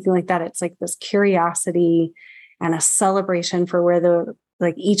or anything like that. It's like this curiosity and a celebration for where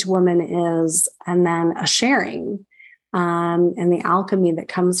each woman is, and then a sharing and the alchemy that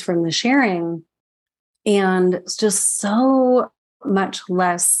comes from the sharing. And it's just so much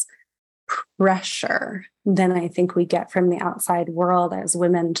less pressure than I think we get from the outside world as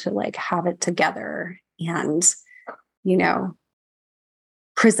women to like have it together and,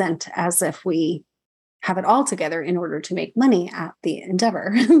 present as if we have it all together in order to make money at the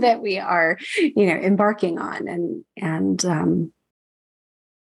endeavor that we are, embarking on. And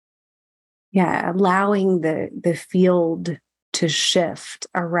allowing the field to shift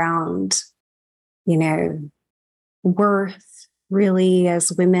around, worth really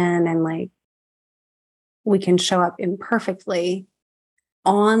as women, and like we can show up imperfectly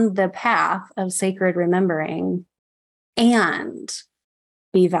on the path of sacred remembering and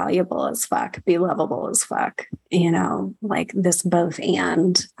be valuable as fuck, be lovable as fuck, like this both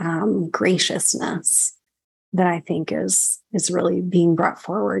and graciousness that I think is really being brought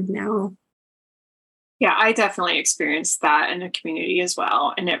forward now. Yeah, I definitely experienced that in the community as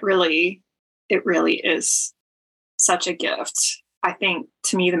well. And it really is such a gift. I think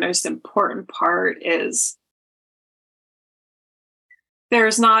to me, the most important part is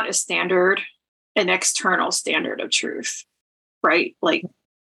there's not an external standard of truth, right? Like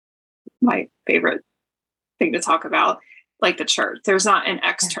my favorite thing to talk about, like the church, there's not an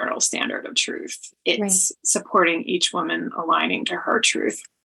external standard of truth. It's supporting each woman aligning to her truth.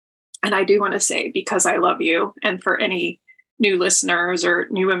 And I do want to say, because I love you, and for any new listeners or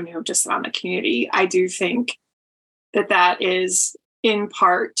new women who have just found the community, I do think that is in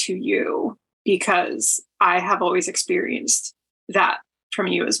part to you, because I have always experienced that from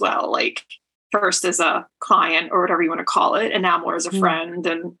you as well. Like first as a client or whatever you want to call it, and now more as a friend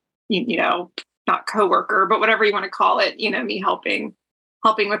and, not coworker, but whatever you want to call it, me helping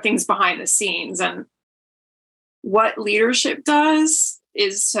with things behind the scenes. And what leadership does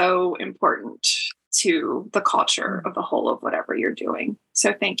is so important to the culture of the whole of whatever you're doing.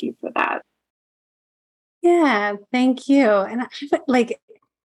 So thank you for that. Yeah, thank you. And I'm like,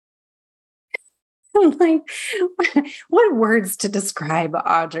 what words to describe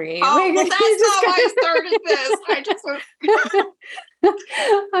Audrey? Oh, well, that's not why I started this. I just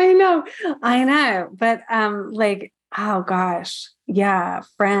I know. But Oh gosh. Yeah.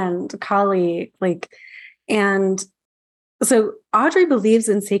 Friend, colleague, like, and so Audrey believes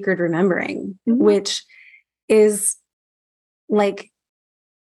in sacred remembering, which is like,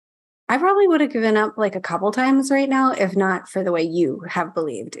 I probably would have given up like a couple times right now, if not for the way you have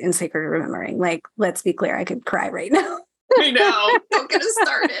believed in sacred remembering. Like, let's be clear, I could cry right now. I know. Don't get us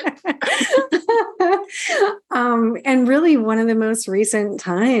started. And really, one of the most recent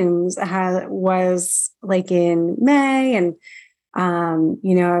times was like in May, and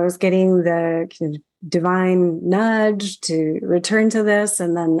I was getting the kind of divine nudge to return to this,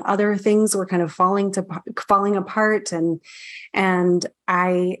 and then other things were kind of falling apart, and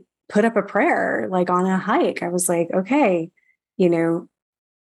I put up a prayer like on a hike. I was like, okay,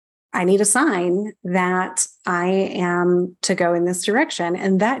 I need a sign that I am to go in this direction.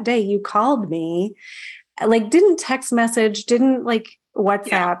 And that day you called me, like didn't text message, didn't like WhatsApp.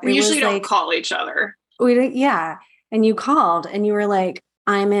 Yeah, we usually don't call each other. Yeah. And you called and you were like,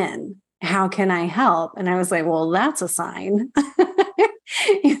 I'm in. How can I help? And I was like, well, that's a sign.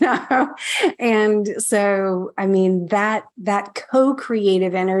 And so, I mean, that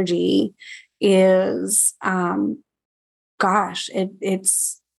co-creative energy is,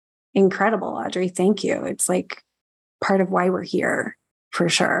 it's incredible, Audrey. Thank you. It's like part of why we're here for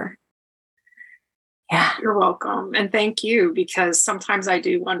sure. Yeah. You're welcome. And thank you, because sometimes I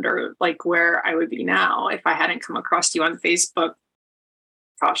do wonder like where I would be now if I hadn't come across you on Facebook.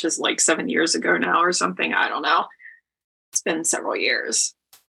 Gosh, it's like 7 years ago now or something. I don't know. It's been several years.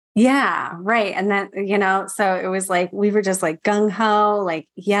 Yeah, right. And then, so it was like, we were just like gung ho, like,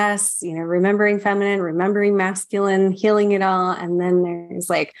 yes, remembering feminine, remembering masculine, healing it all. And then there's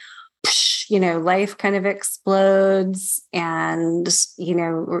like, life kind of explodes, and,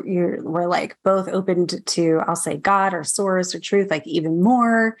 we're like both open to, I'll say God or source or truth, like even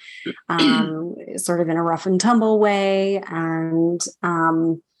more, sort of in a rough and tumble way. And,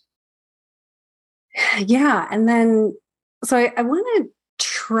 yeah. And then, so I want to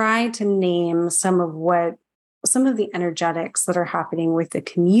try to name some of the energetics that are happening with the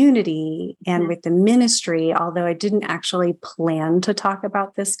community and with the ministry, although I didn't actually plan to talk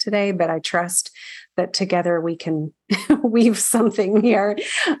about this today, but I trust that together we can weave something here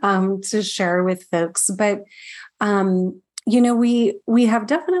to share with folks. But, we have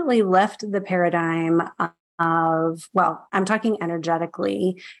definitely left the paradigm of, well, I'm talking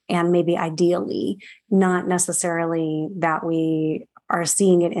energetically and maybe ideally, not necessarily that we are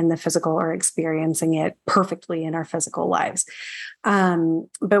seeing it in the physical or experiencing it perfectly in our physical lives.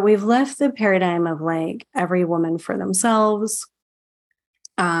 But we've left the paradigm of like every woman for themselves.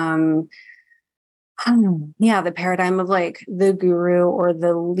 The paradigm of like the guru or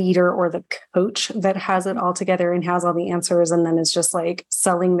the leader or the coach that has it all together and has all the answers, and then is just like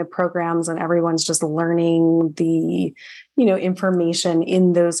selling the programs and everyone's just learning the, information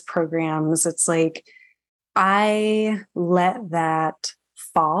in those programs. It's like, I let that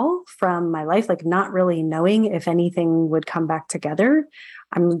fall from my life, like not really knowing if anything would come back together.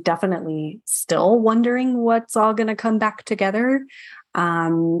 I'm definitely still wondering what's all going to come back together.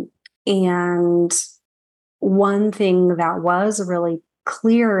 And one thing that was really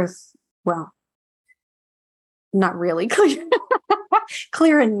clear, well, not really clear,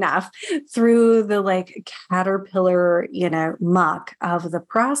 clear enough through the like caterpillar, muck of the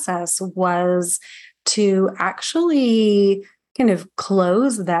process was to actually kind of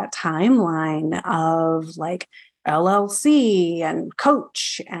close that timeline of like LLC and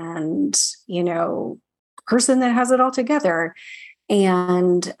coach and, person that has it all together,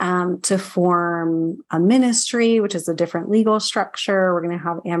 and to form a ministry, which is a different legal structure. We're going to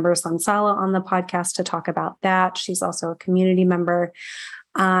have Amber Sansala on the podcast to talk about that. She's also a community member.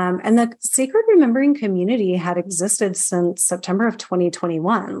 And the Sacred Remembering community had existed since September of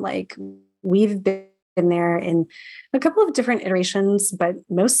 2021. Like, we've been there in a couple of different iterations, but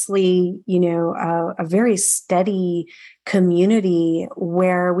mostly, a very steady community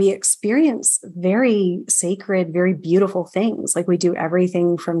where we experience very sacred, very beautiful things. Like, we do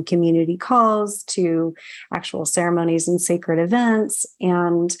everything from community calls to actual ceremonies and sacred events.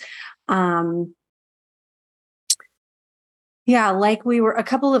 And, like we were a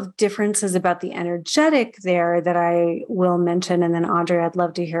couple of differences about the energetic there that I will mention. And then Audrey, I'd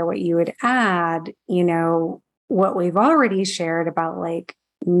love to hear what you would add, what we've already shared about like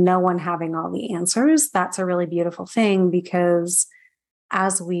no one having all the answers. That's a really beautiful thing, because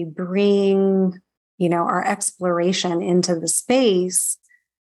as we bring, our exploration into the space,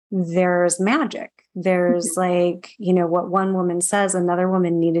 there's magic. There's like, what one woman says, another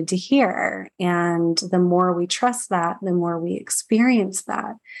woman needed to hear. And the more we trust that, the more we experience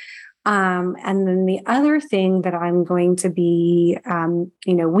that. And then the other thing that I'm going to be,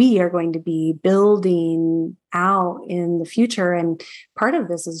 we are going to be building out in the future. And part of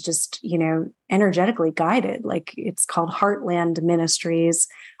this is just, energetically guided. Like it's called Heartland Ministries.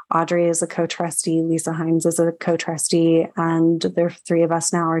 Audrey is a co-trustee. Lisa Himes is a co-trustee. And the three of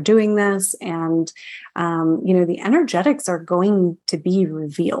us now are doing this. And, the energetics are going to be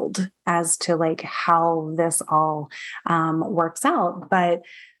revealed as to like how this all works out. But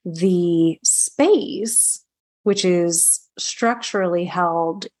the space, which is structurally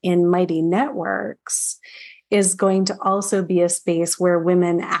held in Mighty Networks, is going to also be a space where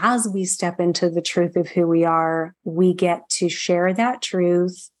women, as we step into the truth of who we are, we get to share that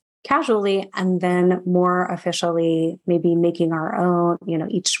truth casually and then more officially, maybe making our own,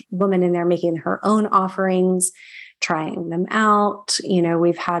 each woman in there making her own offerings, trying them out.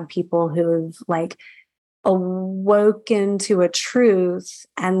 We've had people who've like awoken to a truth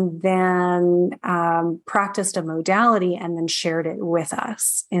and then practiced a modality and then shared it with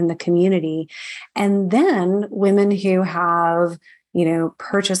us in the community. And then women who have,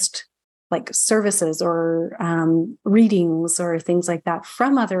 purchased like services or readings or things like that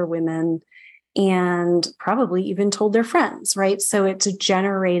from other women and probably even told their friends, right? So it's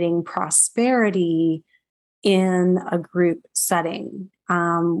generating prosperity in a group setting,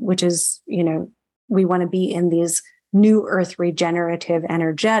 which is, we want to be in these new earth regenerative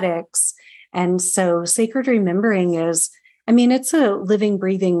energetics. And so sacred remembering is, it's a living,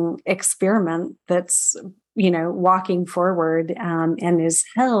 breathing experiment that's, walking forward and is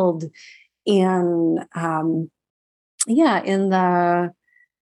held in, in the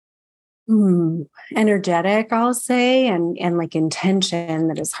energetic, I'll say, and like intention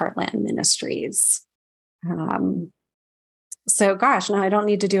that is Heartland Ministries. So gosh, no, I don't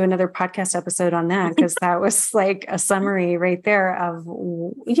need to do another podcast episode on that because that was like a summary right there of,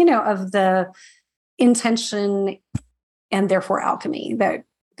 of the intention and therefore alchemy that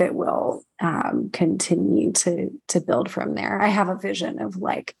will continue to build from there. I have a vision of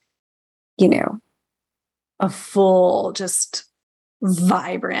like, a full, just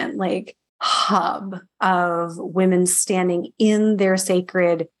vibrant, like hub of women standing in their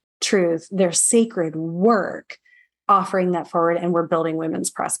sacred truth, their sacred work, offering that forward, and we're building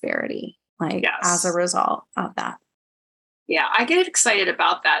women's prosperity, as a result of that. Yeah, I get excited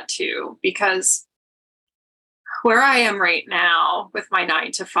about that too, because where I am right now with my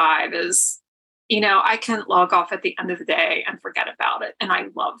 9 to 5 is, I can log off at the end of the day and forget about it. And I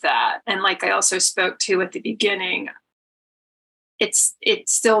love that. And like I also spoke to at the beginning, it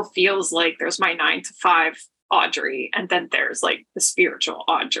still feels like there's my 9 to 5 Audrey, and then there's like the spiritual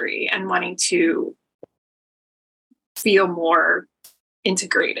Audrey, and wanting to feel more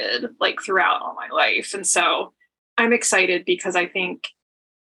integrated like throughout all my life. And so I'm excited because I think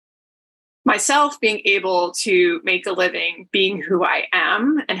myself being able to make a living being who I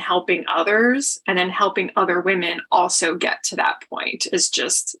am and helping others, and then helping other women also get to that point, is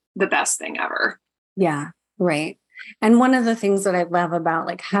just the best thing ever. Yeah, right. And one of the things that I love about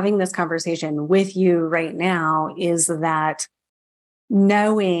like having this conversation with you right now is that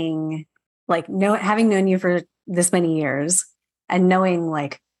having known you for this many years and knowing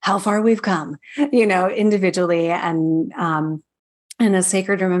like how far we've come, individually and a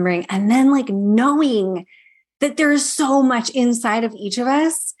sacred remembering, and then like knowing that there's so much inside of each of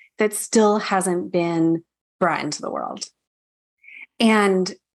us that still hasn't been brought into the world.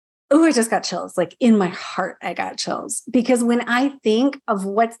 And I just got chills. Like in my heart, I got chills because when I think of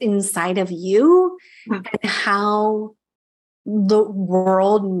what's inside of you and how the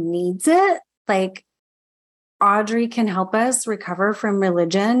world needs it, like Audrey can help us recover from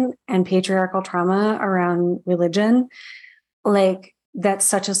religion and patriarchal trauma around religion. Like that's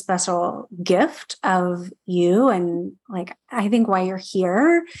such a special gift of you. And like, I think why you're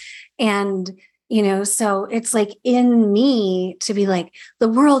here. And, so it's like in me to be like, the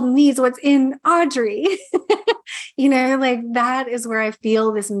world needs what's in Audrey, like that is where I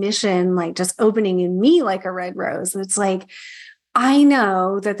feel this mission, like just opening in me like a red rose. It's like, I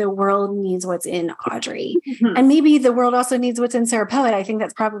know that the world needs what's in Audrey, and maybe the world also needs what's in Sarah Poet. I think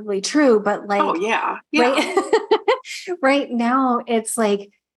that's probably true, but like, oh yeah. Right now it's like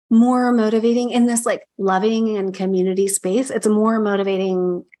more motivating in this like loving and community space. It's more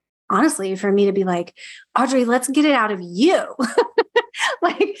motivating, honestly, for me to be like, Audrey, let's get it out of you.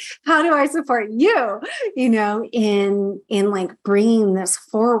 Like, how do I support you, in like bringing this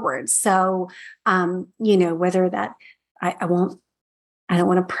forward? So, whether that I don't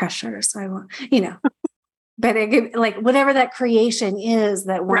want to pressure. So I won't, but it could, like whatever that creation is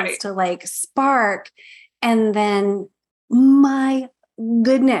that wants to like spark. And then my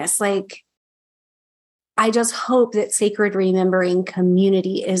goodness, like, I just hope that Sacred Remembering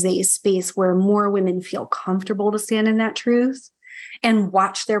community is a space where more women feel comfortable to stand in that truth and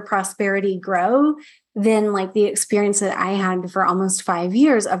watch their prosperity grow than like the experience that I had for almost 5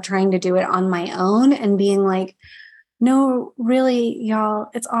 years of trying to do it on my own and being like, no, really, y'all,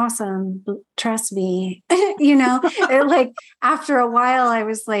 it's awesome. Trust me. Like after a while, I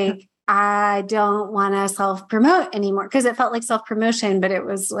was like, I don't want to self-promote anymore because it felt like self-promotion, but it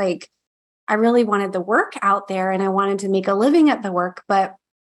was like, I really wanted the work out there and I wanted to make a living at the work, but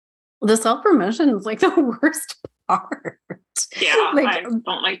the self-promotion is like the worst part. Yeah, like, I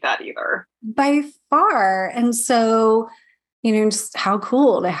don't like that either. By far. And so, just how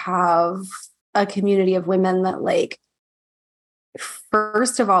cool to have a community of women that like,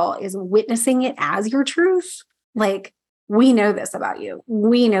 first of all, is witnessing it as your truth. Like, we know this about you.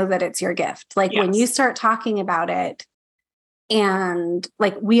 We know that it's your gift. Like when you start talking about it and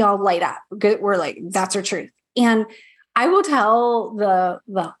like, we all light up. We're like, that's our truth. And I will tell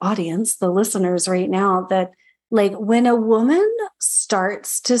the audience, the listeners right now that like when a woman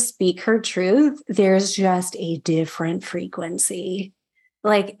starts to speak her truth, there's just a different frequency.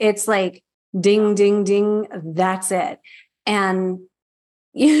 Like, it's like ding, ding, ding. That's it. And,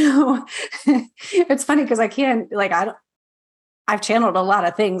 it's funny because I've channeled a lot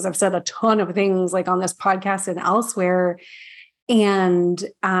of things. I've said a ton of things like on this podcast and elsewhere. And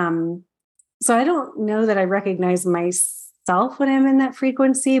so I don't know that I recognize myself when I'm in that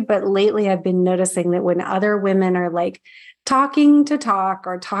frequency, but lately I've been noticing that when other women are like talking to talk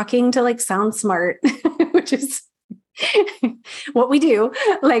or talking to like sound smart, which is what we do,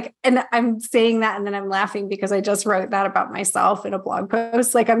 like, and I'm saying that and then I'm laughing because I just wrote that about myself in a blog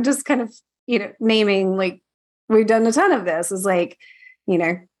post. Like, I'm just kind of, naming, like, we've done a ton of this is like,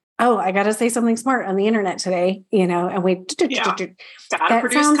 oh, I got to say something smart on the internet today, and we gotta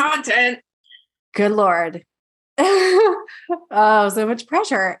produce content. Good Lord. Oh, so much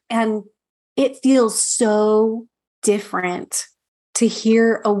pressure. And it feels so different to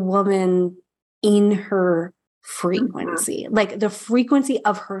hear a woman in her frequency, like the frequency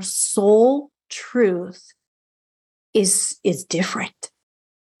of her soul truth is different.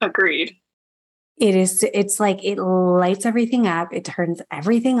 Agreed. It's like it lights everything up, it turns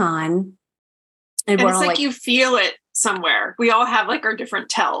everything on. And it's like you feel it somewhere. We all have like our different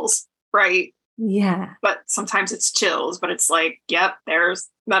tells, right? Yeah. But sometimes it's chills, but it's like, yep, there's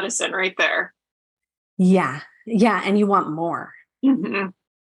medicine right there. Yeah. Yeah. And you want more. Mm-hmm.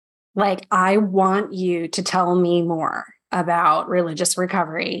 Like, I want you to tell me more about religious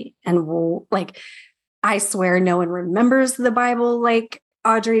recovery. And like, I swear no one remembers the Bible like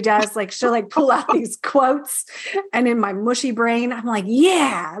Audrey does. Like, she'll like pull out these quotes, and in my mushy brain, I'm like,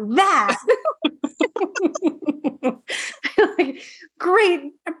 yeah, that. Like,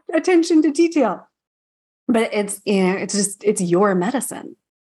 great attention to detail. But it's your medicine.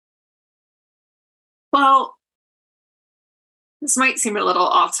 Well, this might seem a little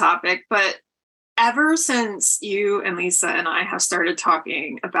off topic, but ever since you and Lisa and I have started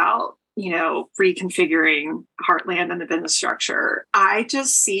talking about, reconfiguring Heartland and the business structure, I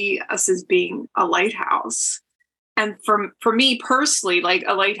just see us as being a lighthouse. And for me personally, like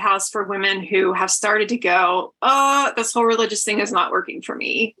a lighthouse for women who have started to go, this whole religious thing is not working for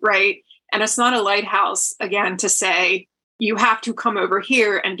me, right? And it's not a lighthouse, again, to say, you have to come over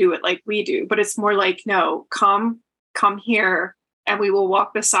here and do it like we do. But it's more like, no, come here and we will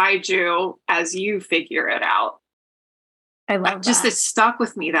walk beside you as you figure it out. I love just that. It stuck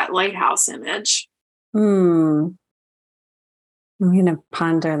with me, that lighthouse image. I'm going to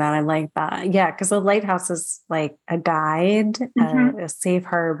ponder that. I like that. Yeah, because the lighthouse is like a guide, a safe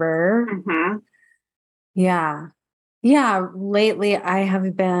harbor. Mm-hmm. Yeah. Yeah. Lately, I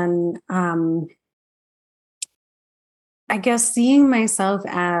have been, I guess, seeing myself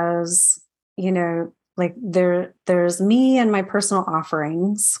as, like there's me and my personal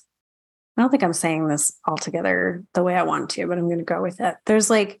offerings. I don't think I'm saying this altogether the way I want to, but I'm going to go with it. There's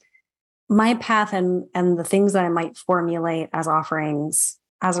like my path and the things that I might formulate as offerings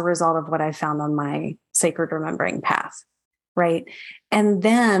as a result of what I found on my sacred remembering path. Right. And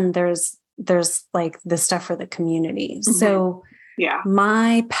then there's like the stuff for the community. Mm-hmm. So yeah,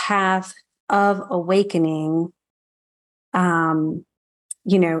 my path of awakening,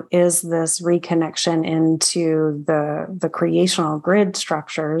 is this reconnection into the creational grid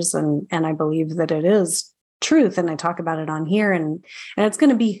structures. And I believe that it is truth. And I talk about it on here, and it's going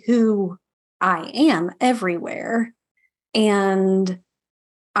to be who I am everywhere. And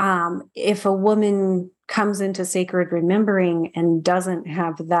if a woman comes into sacred remembering and doesn't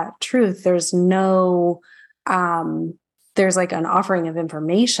have that truth, there's no there's like an offering of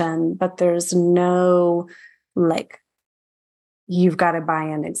information, but there's no like, you've got to buy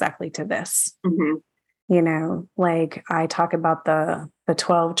in exactly to this. Mm-hmm. You know, like I talk about the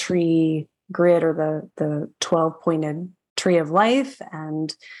 12 tree grid, or the 12 pointed tree of life.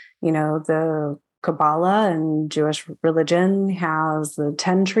 And, you know, the Kabbalah and Jewish religion has the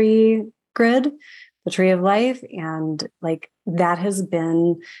 10 tree grid, the tree of life. And like that has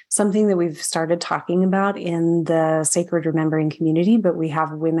been something that we've started talking about in the Sacred Remembering community, but we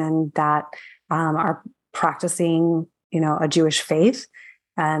have women that are practicing, you know, a Jewish faith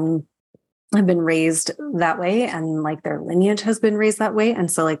and have been raised that way, and like their lineage has been raised that way. And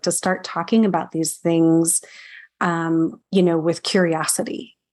so like to start talking about these things, you know, with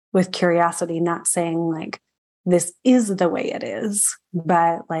curiosity, not saying like, this is the way it is,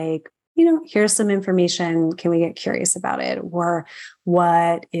 but like, you know, here's some information. Can we get curious about it? Or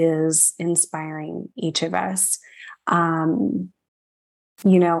what is inspiring each of us? You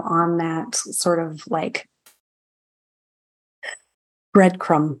know, on that sort of like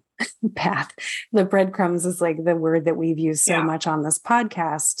breadcrumb path. The breadcrumbs is like the word that we've used so much on this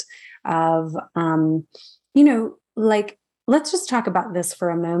podcast of, you know, like, let's just talk about this for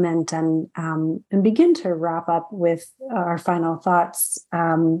a moment and begin to wrap up with our final thoughts.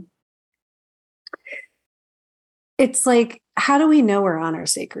 It's like, how do we know we're on our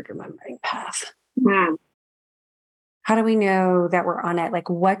sacred remembering path? Mm. How do we know that we're on it? Like,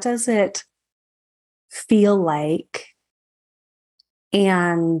 what does it feel like?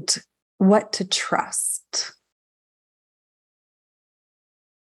 And what to trust?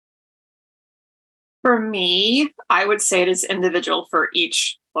 For me, I would say it is individual for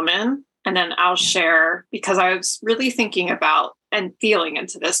each woman. And then I'll share, because I was really thinking about and feeling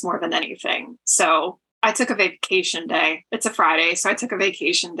into this more than anything. So I took a vacation day. It's a Friday. So I took a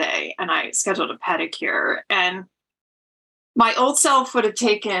vacation day and I scheduled a pedicure. And my old self would have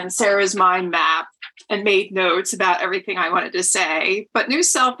taken Sarah's mind map and made notes about everything I wanted to say. But new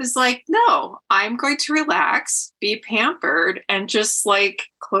self is like, no, I'm going to relax, be pampered, and just like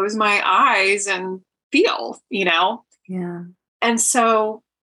close my eyes and feel, you know? Yeah. And so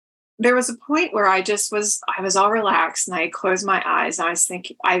there was a point where I was all relaxed and I closed my eyes and I was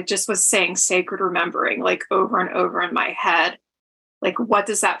thinking, I just was saying sacred remembering like over and over in my head. Like, what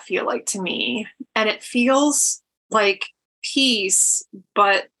does that feel like to me? And it feels like peace,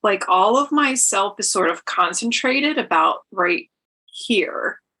 but like all of myself is sort of concentrated about right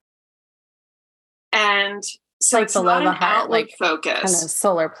here. And so like it's below not the an heart, outward like focus. kind of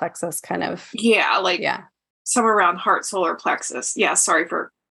solar plexus kind of. Yeah, like yeah. somewhere around heart, solar plexus. Yeah, sorry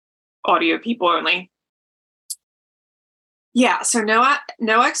for audio people only. Yeah, so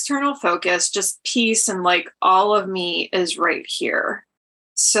no external focus, just peace, and like all of me is right here.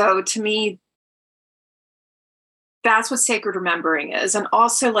 So to me, that's what sacred remembering is. And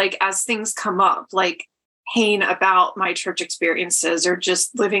also, like, as things come up, like pain about my church experiences or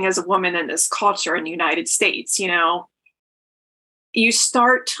just living as a woman in this culture in the United States, you know, you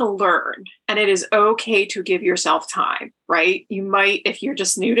start to learn, and it is okay to give yourself time, right? You might, if you're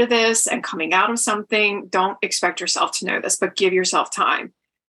just new to this and coming out of something, don't expect yourself to know this, but give yourself time.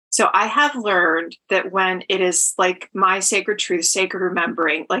 So I have learned that when it is like my sacred truth, sacred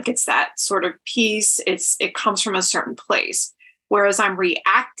remembering, like it's that sort of peace, it comes from a certain place. Whereas I'm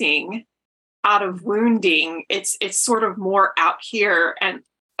reacting out of wounding, it's sort of more out here. And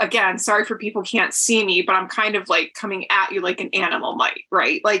again, sorry for people can't see me, but I'm kind of like coming at you like an animal might,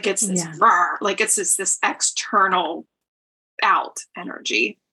 right? Like it's this, like it's this external out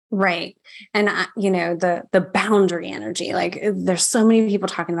energy. Right. And, you know, the boundary energy, like there's so many people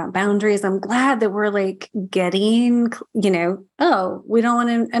talking about boundaries. I'm glad that we're like getting, you know, oh, we don't want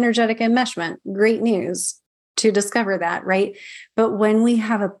an energetic enmeshment. Great news to discover that. Right. But when we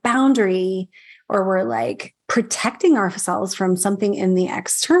have a boundary, or we're like protecting ourselves from something in the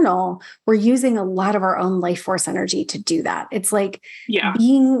external, we're using a lot of our own life force energy to do that. It's like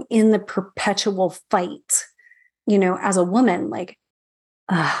being in the perpetual fight, you know, as a woman, like,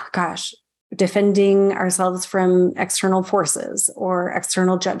 defending ourselves from external forces or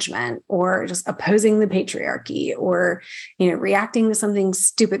external judgment, or just opposing the patriarchy, or, you know, reacting to something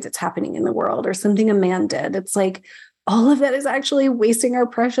stupid that's happening in the world or something a man did. It's like all of that is actually wasting our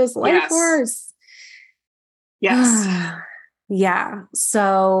precious life force. Yes. Yeah.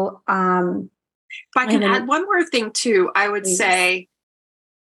 So, if I can add one more thing too, I would say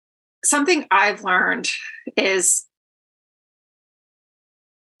something I've learned is,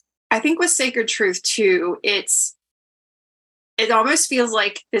 I think with sacred truth too, it almost feels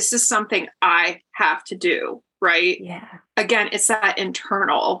like this is something I have to do, right? Yeah. Again, it's that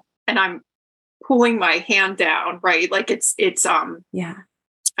internal, and I'm pulling my hand down, right? Like it's Yeah.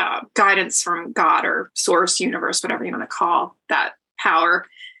 guidance from God or source, universe, whatever you want to call that power.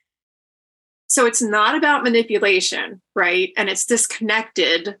 So it's not about manipulation, right? And it's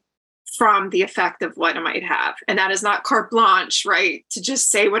disconnected from the effect of what it might have. And that is not carte blanche, right? To just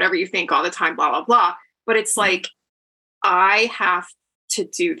say whatever you think all the time, blah, blah, blah. But it's like, I have to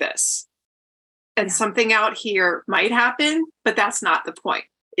do this. And something out here might happen, but that's not the point.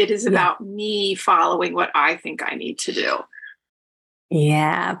 It is about me following what I think I need to do.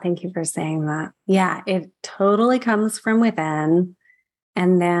 Yeah. Thank you for saying that. Yeah. It totally comes from within.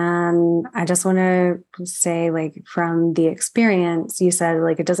 And then I just want to say, like, from the experience, you said,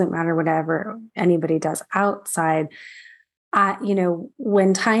 like, it doesn't matter whatever anybody does outside.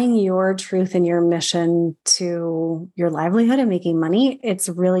 When tying your truth and your mission to your livelihood and making money, it's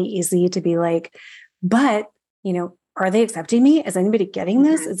really easy to be like, but, are they accepting me? Is anybody getting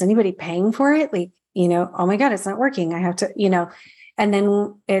this? Is anybody paying for it? Like, oh my God, it's not working. I have to, and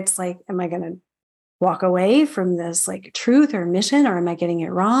then it's like, am I going to walk away from this like truth or mission, or am I getting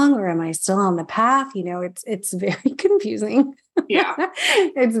it wrong? Or am I still on the path? It's very confusing. Yeah.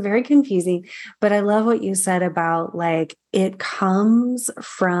 It's very confusing, but I love what you said about like, it comes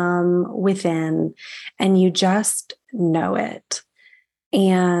from within and you just know it.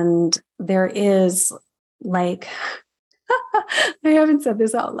 And there is like, I haven't said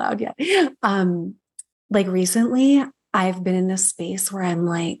this out loud yet. Like recently I've been in this space where I'm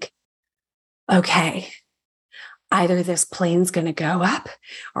like, okay, either this plane's going to go up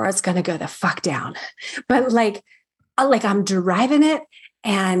or it's going to go the fuck down. But like I'm driving it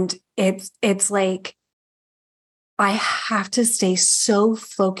and it's like, I have to stay so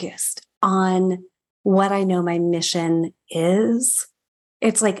focused on what I know my mission is.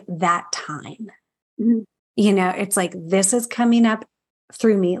 It's like that time, it's like, this is coming up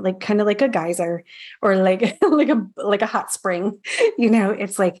through me, like kind of like a geyser or like, like a hot spring,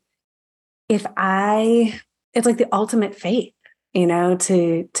 it's like, it's like the ultimate faith,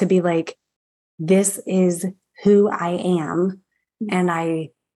 to be like, this is who I am. And I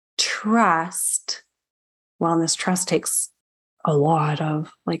trust, well, and this trust takes a lot of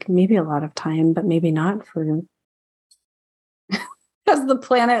maybe a lot of time, but maybe not for, as the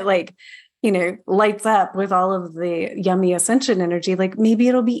planet, lights up with all of the yummy ascension energy, like maybe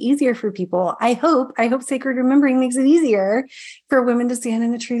it'll be easier for people. I hope sacred remembering makes it easier for women to stand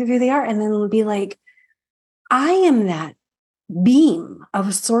in the truth of who they are. And then it'll be like, I am that beam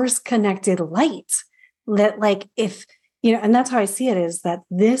of source connected light that if, and that's how I see it, is that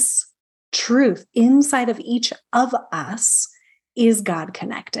this truth inside of each of us is God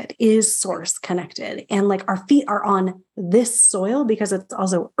connected, is source connected. And like our feet are on this soil because it's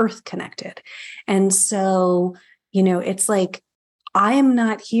also earth connected. And so, it's like, I am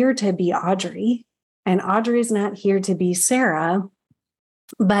not here to be Audrey and Audrey's not here to be Sarah,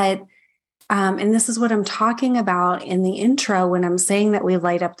 but, and this is what I'm talking about in the intro when I'm saying that we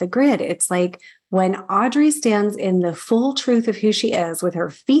light up the grid. It's like when Audrey stands in the full truth of who she is with her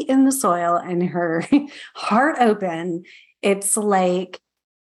feet in the soil and her heart open, it's like,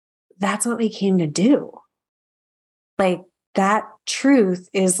 that's what we came to do. Like that truth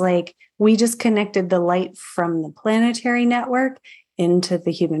is like, we just connected the light from the planetary network into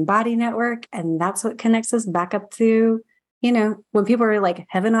the human body network. And that's what connects us back up to, when people are like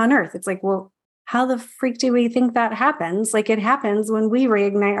heaven on earth, it's like, well, how the freak do we think that happens? Like it happens when we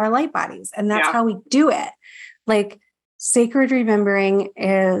reignite our light bodies. And that's how we do it. Like sacred remembering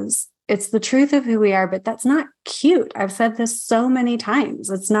it's the truth of who we are, but that's not cute. I've said this so many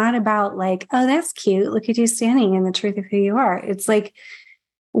times. It's not about like, oh, that's cute. Look at you standing in the truth of who you are. It's like,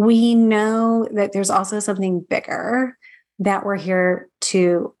 we know that there's also something bigger that we're here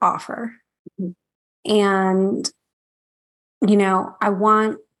to offer. And, I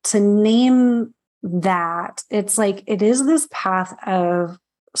want to name that. It's like, it is this path of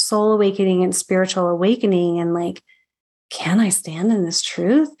soul awakening and spiritual awakening. And like, can I stand in this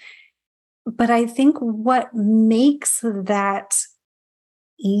truth? But I think what makes that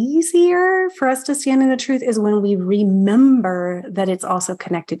easier for us to stand in the truth is when we remember that it's also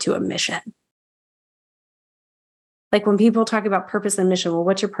connected to a mission. Like when people talk about purpose and mission, well,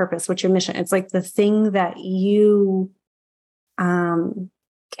 what's your purpose? What's your mission? It's like the thing that you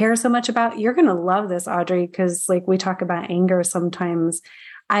care so much about. You're going to love this, Audrey, because like we talk about anger sometimes.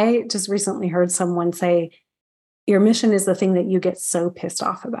 I just recently heard someone say, your mission is the thing that you get so pissed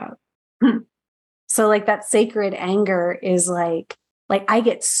off about. So like that sacred anger is like I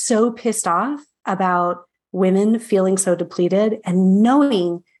get so pissed off about women feeling so depleted and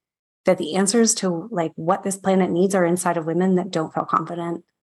knowing that the answers to like what this planet needs are inside of women that don't feel confident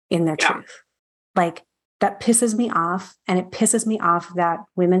in their truth. like that pisses me off. And it pisses me off that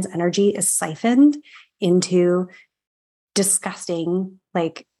women's energy is siphoned into disgusting,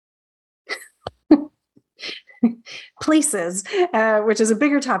 like places, which is a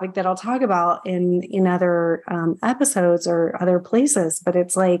bigger topic that I'll talk about in other episodes or other places. But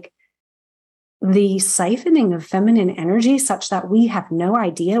it's like the siphoning of feminine energy such that we have no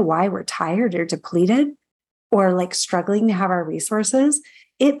idea why we're tired or depleted or like struggling to have our resources.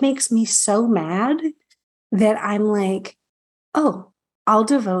 It makes me so mad that I'm like, oh, I'll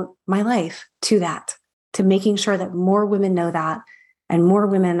devote my life to that, to making sure that more women know that and more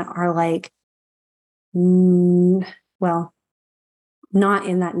women are like, well, not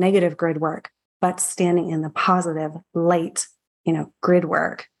in that negative grid work, but standing in the positive light, grid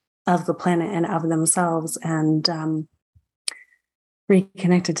work of the planet and of themselves, and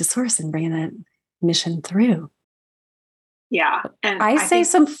reconnected to source and bringing that mission through. Yeah. And I say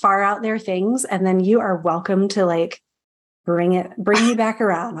some far out there things, and then you are welcome to like bring me back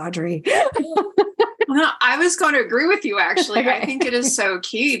around, Audrey. No, I was going to agree with you, actually. Okay. I think it is so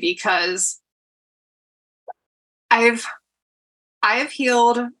key because I have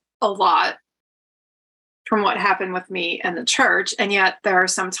healed a lot from what happened with me and the church. And yet there are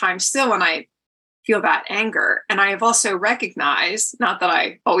some times still when I feel that anger. And I have also recognized, not that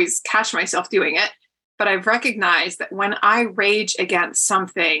I always catch myself doing it, but I've recognized that when I rage against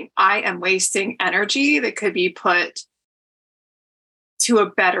something, I am wasting energy that could be put to a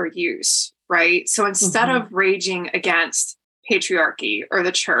better use, right? So instead of raging against patriarchy or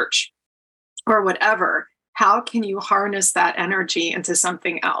the church or whatever, how can you harness that energy into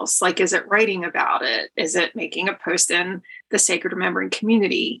something else? Like, is it writing about it? Is it making a post in the Sacred Remembering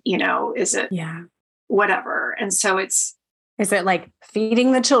community? Is it whatever? And so is it like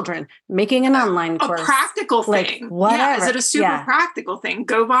feeding the children, making an online course? A practical thing. Like, whatever. Yeah. Is it a super practical thing?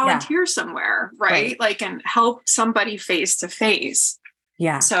 Go volunteer somewhere, right? Like, and help somebody face to face.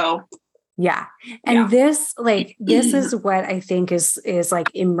 Yeah. So yeah. And this is what I think is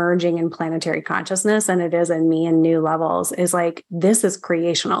like emerging in planetary consciousness. And it is in me in new levels, is like, this is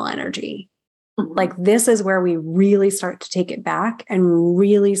creational energy. Mm-hmm. Like, this is where we really start to take it back and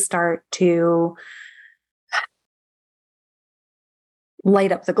really start to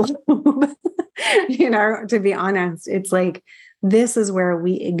light up the globe. To be honest, it's like, this is where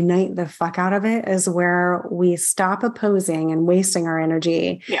we ignite the fuck out of it, is where we stop opposing and wasting our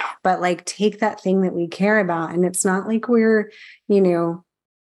energy. Yeah. But like, take that thing that we care about. And it's not like we're,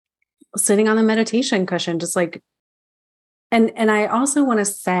 sitting on the meditation cushion, just like, and I also want to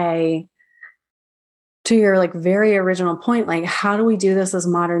say to your like very original point, like, how do we do this as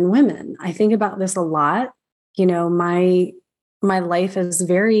modern women? I think about this a lot. My life is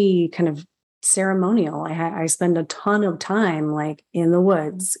very kind of ceremonial. I spend a ton of time like in the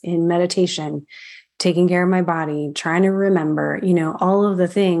woods, in meditation, taking care of my body, trying to remember, all of the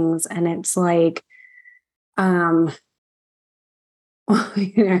things. And it's like, and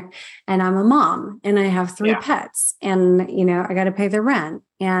I'm a mom and I have 3 pets, and, I got to pay the rent.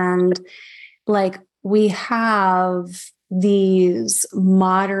 And like, we have these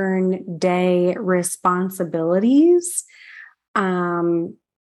modern day responsibilities. And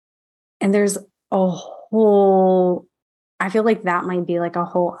there's a whole, I feel like that might be like a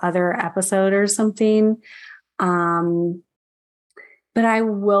whole other episode or something. But I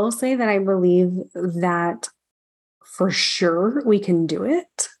will say that I believe that for sure we can do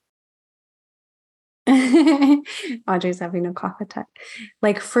it. Audrey's having a cough attack.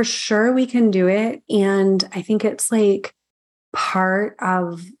 Like, for sure we can do it. And I think it's like part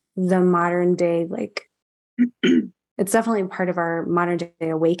of the modern day, like, it's definitely part of our modern day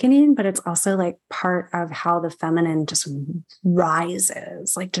awakening, but it's also like part of how the feminine just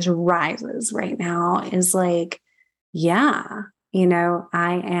rises right now, is like,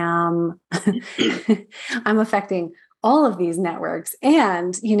 I am, I'm affecting all of these networks.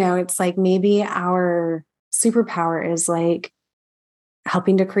 And, it's like, maybe our superpower is like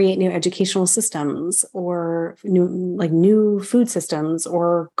helping to create new educational systems, or new food systems,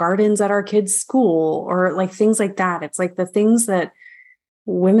 or gardens at our kids' school, or like things like that. It's like the things that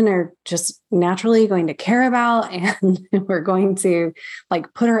women are just naturally going to care about, and we're going to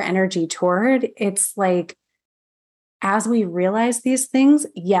like put our energy toward. It's like, as we realize these things,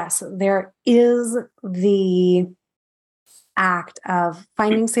 yes, there is the act of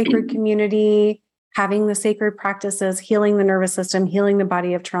finding sacred community, having the sacred practices, healing the nervous system, healing the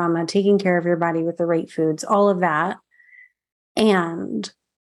body of trauma, taking care of your body with the right foods, all of that. And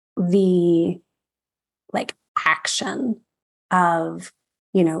the like action of,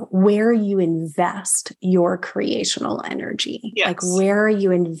 where you invest your creational energy, like where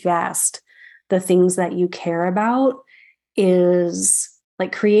you invest the things that you care about is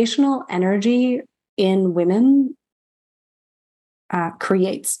like creational energy in women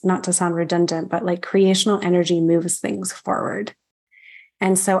creates, not to sound redundant, but like creational energy moves things forward.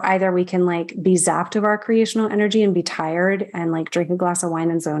 And so either we can like be zapped of our creational energy and be tired and like drink a glass of wine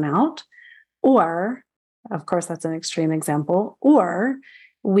and zone out, or of course, that's an extreme example, or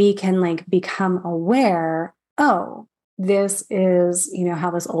we can like become aware, oh, this is, you know,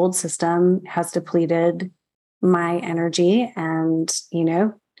 how this old system has depleted my energy and, you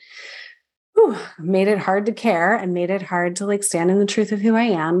know, made it hard to care and made it hard to like stand in the truth of who I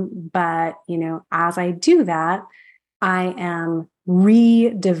am. But, you know, as I do that, I am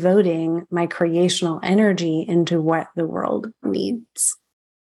re-devoting my creational energy into what the world needs.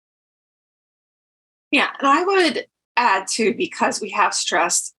 Yeah. And I would add too, because we have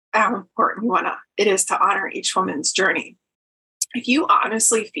stressed how important it is to honor each woman's journey. If you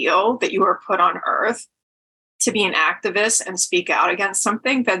honestly feel that you are put on earth to be an activist and speak out against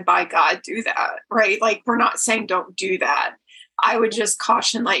something, then by God, do that, right? Like, we're not saying don't do that. I would just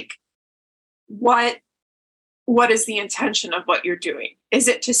caution, like, what is the intention of what you're doing? Is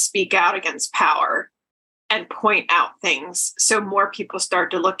it to speak out against power and point out things so more people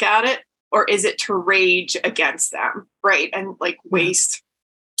start to look at it? Or is it to rage against them, right? And like waste,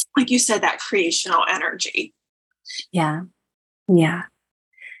 like you said, that creational energy. Yeah. Yeah.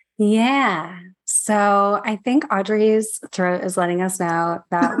 Yeah. So I think Audrey's throat is letting us know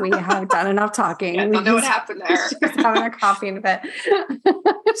that we have done enough talking. Yeah, I don't know what happened there. She was having a coffee in a bit.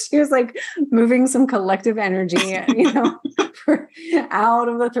 She was like moving some collective energy, you know, out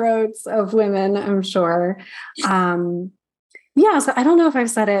of the throats of women, I'm sure. Yeah. So I don't know if I've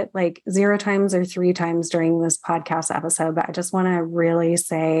said it like 0 times or 3 times during this podcast episode, but I just want to really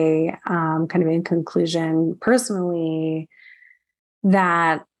say, kind of in conclusion, personally,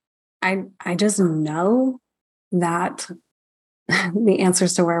 that I just know that the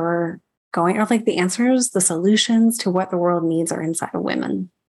answers to where we're going are like the answers, the solutions to what the world needs are inside of women.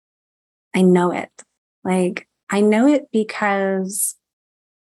 I know it. Like, I know it because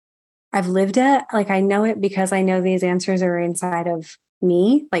I've lived it. Like, I know it because I know these answers are inside of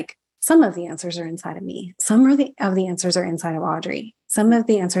me. Like, some of the answers are inside of me. Some of the answers are inside of Audrey. Some of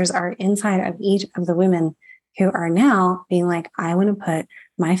the answers are inside of each of the women who are now being like, I want to put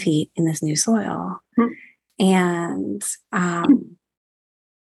my feet in this new soil. Mm-hmm. And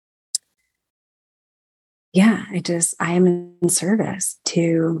yeah, I am in service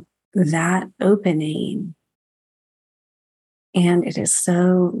to that opening. And it is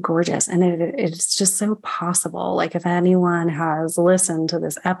so gorgeous. And it's just so possible. Like, if anyone has listened to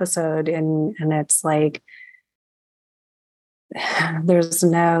this episode and it's like, there's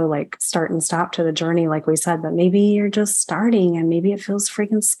no like start and stop to the journey, like we said, but maybe you're just starting and maybe it feels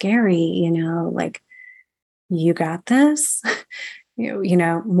freaking scary, you know, like, you got this. You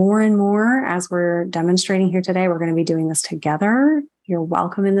know, more and more as we're demonstrating here today, we're going to be doing this together. You're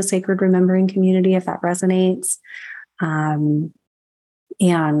welcome in the Sacred Remembering community if that resonates. And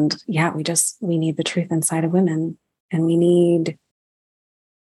yeah, we need the truth inside of women, and we need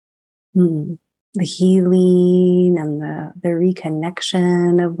the healing and the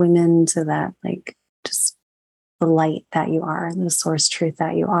reconnection of women to that, like, just the light that you are, the source truth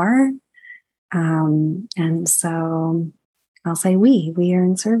that you are. And so I'll say we are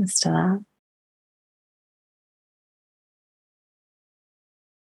in service to that.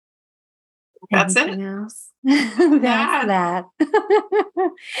 That's Anything it. Else? That's that.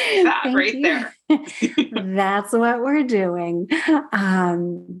 That right you. There. That's what we're doing.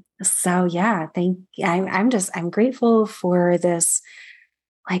 So yeah, I'm grateful for this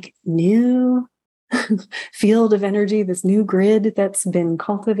like new field of energy, this new grid that's been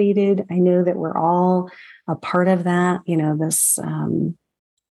cultivated. I know that we're all a part of that. You know,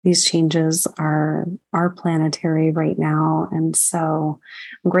 these changes are planetary right now. And so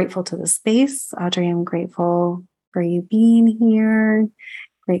I'm grateful to the space. Audrey, I'm grateful for you being here.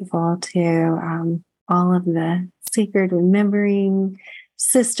 Grateful to all of the Sacred Remembering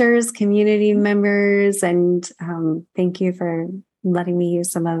sisters, community members, and thank you for letting me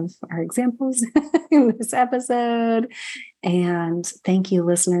use some of our examples in this episode. And thank you,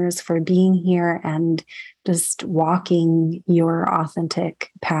 listeners, for being here and just walking your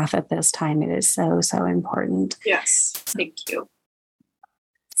authentic path at this time. It is so, so important. Yes. Thank you.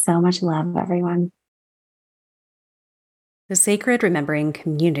 So much love, everyone. The Sacred Remembering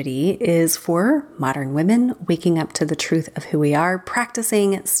community is for modern women waking up to the truth of who we are,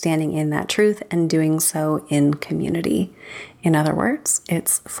 practicing standing in that truth, and doing so in community. In other words,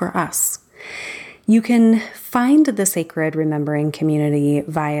 it's for us. You can find the Sacred Remembering community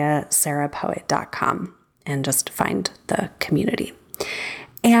via sarahpoet.com and just find the community.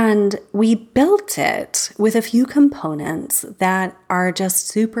 And we built it with a few components that are just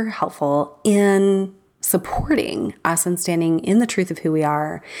super helpful in supporting us and standing in the truth of who we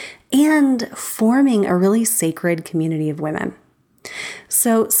are and forming a really sacred community of women.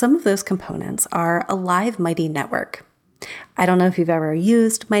 So some of those components are a live Mighty Network. I don't know if you've ever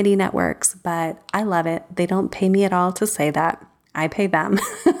used Mighty Networks, but I love it. They don't pay me at all to say that. I pay them,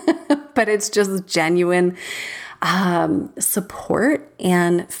 but it's just genuine support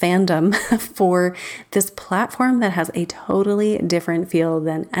and fandom for this platform that has a totally different feel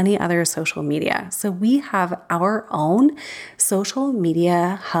than any other social media. So we have our own social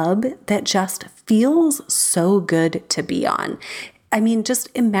media hub that just feels so good to be on. I mean, just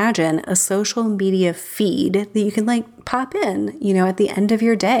imagine a social media feed that you can like pop in, at the end of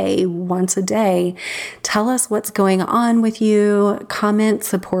your day, once a day. Tell us what's going on with you, comment,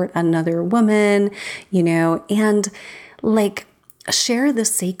 support another woman, and like share the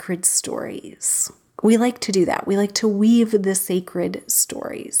sacred stories. We like to do that. We like to weave the sacred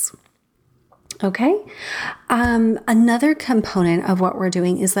stories. Okay. Another component of what we're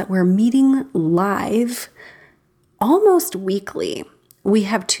doing is that we're meeting live almost weekly. We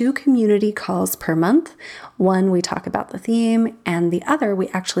have 2 community calls per month. One, we talk about the theme, and the other, we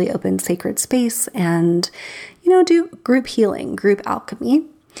actually open sacred space and, do group healing, group alchemy.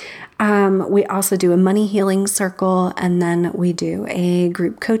 We also do a money healing circle, and then we do a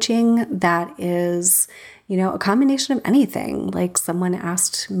group coaching that is, a combination of anything. Like someone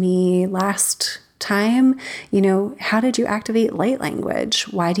asked me last time, how did you activate light language?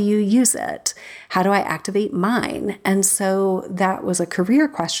 Why do you use it? How do I activate mine? And so that was a career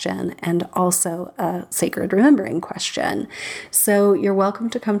question and also a sacred remembering question. So you're welcome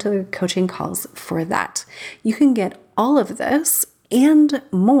to come to the coaching calls for that. You can get all of this and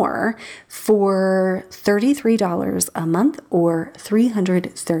more for $33 a month or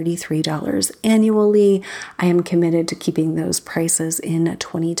 $333 annually. I am committed to keeping those prices in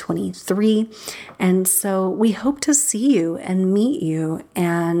 2023. And so we hope to see you and meet you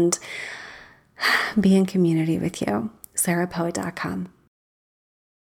and be in community with you. sarahpoet.com.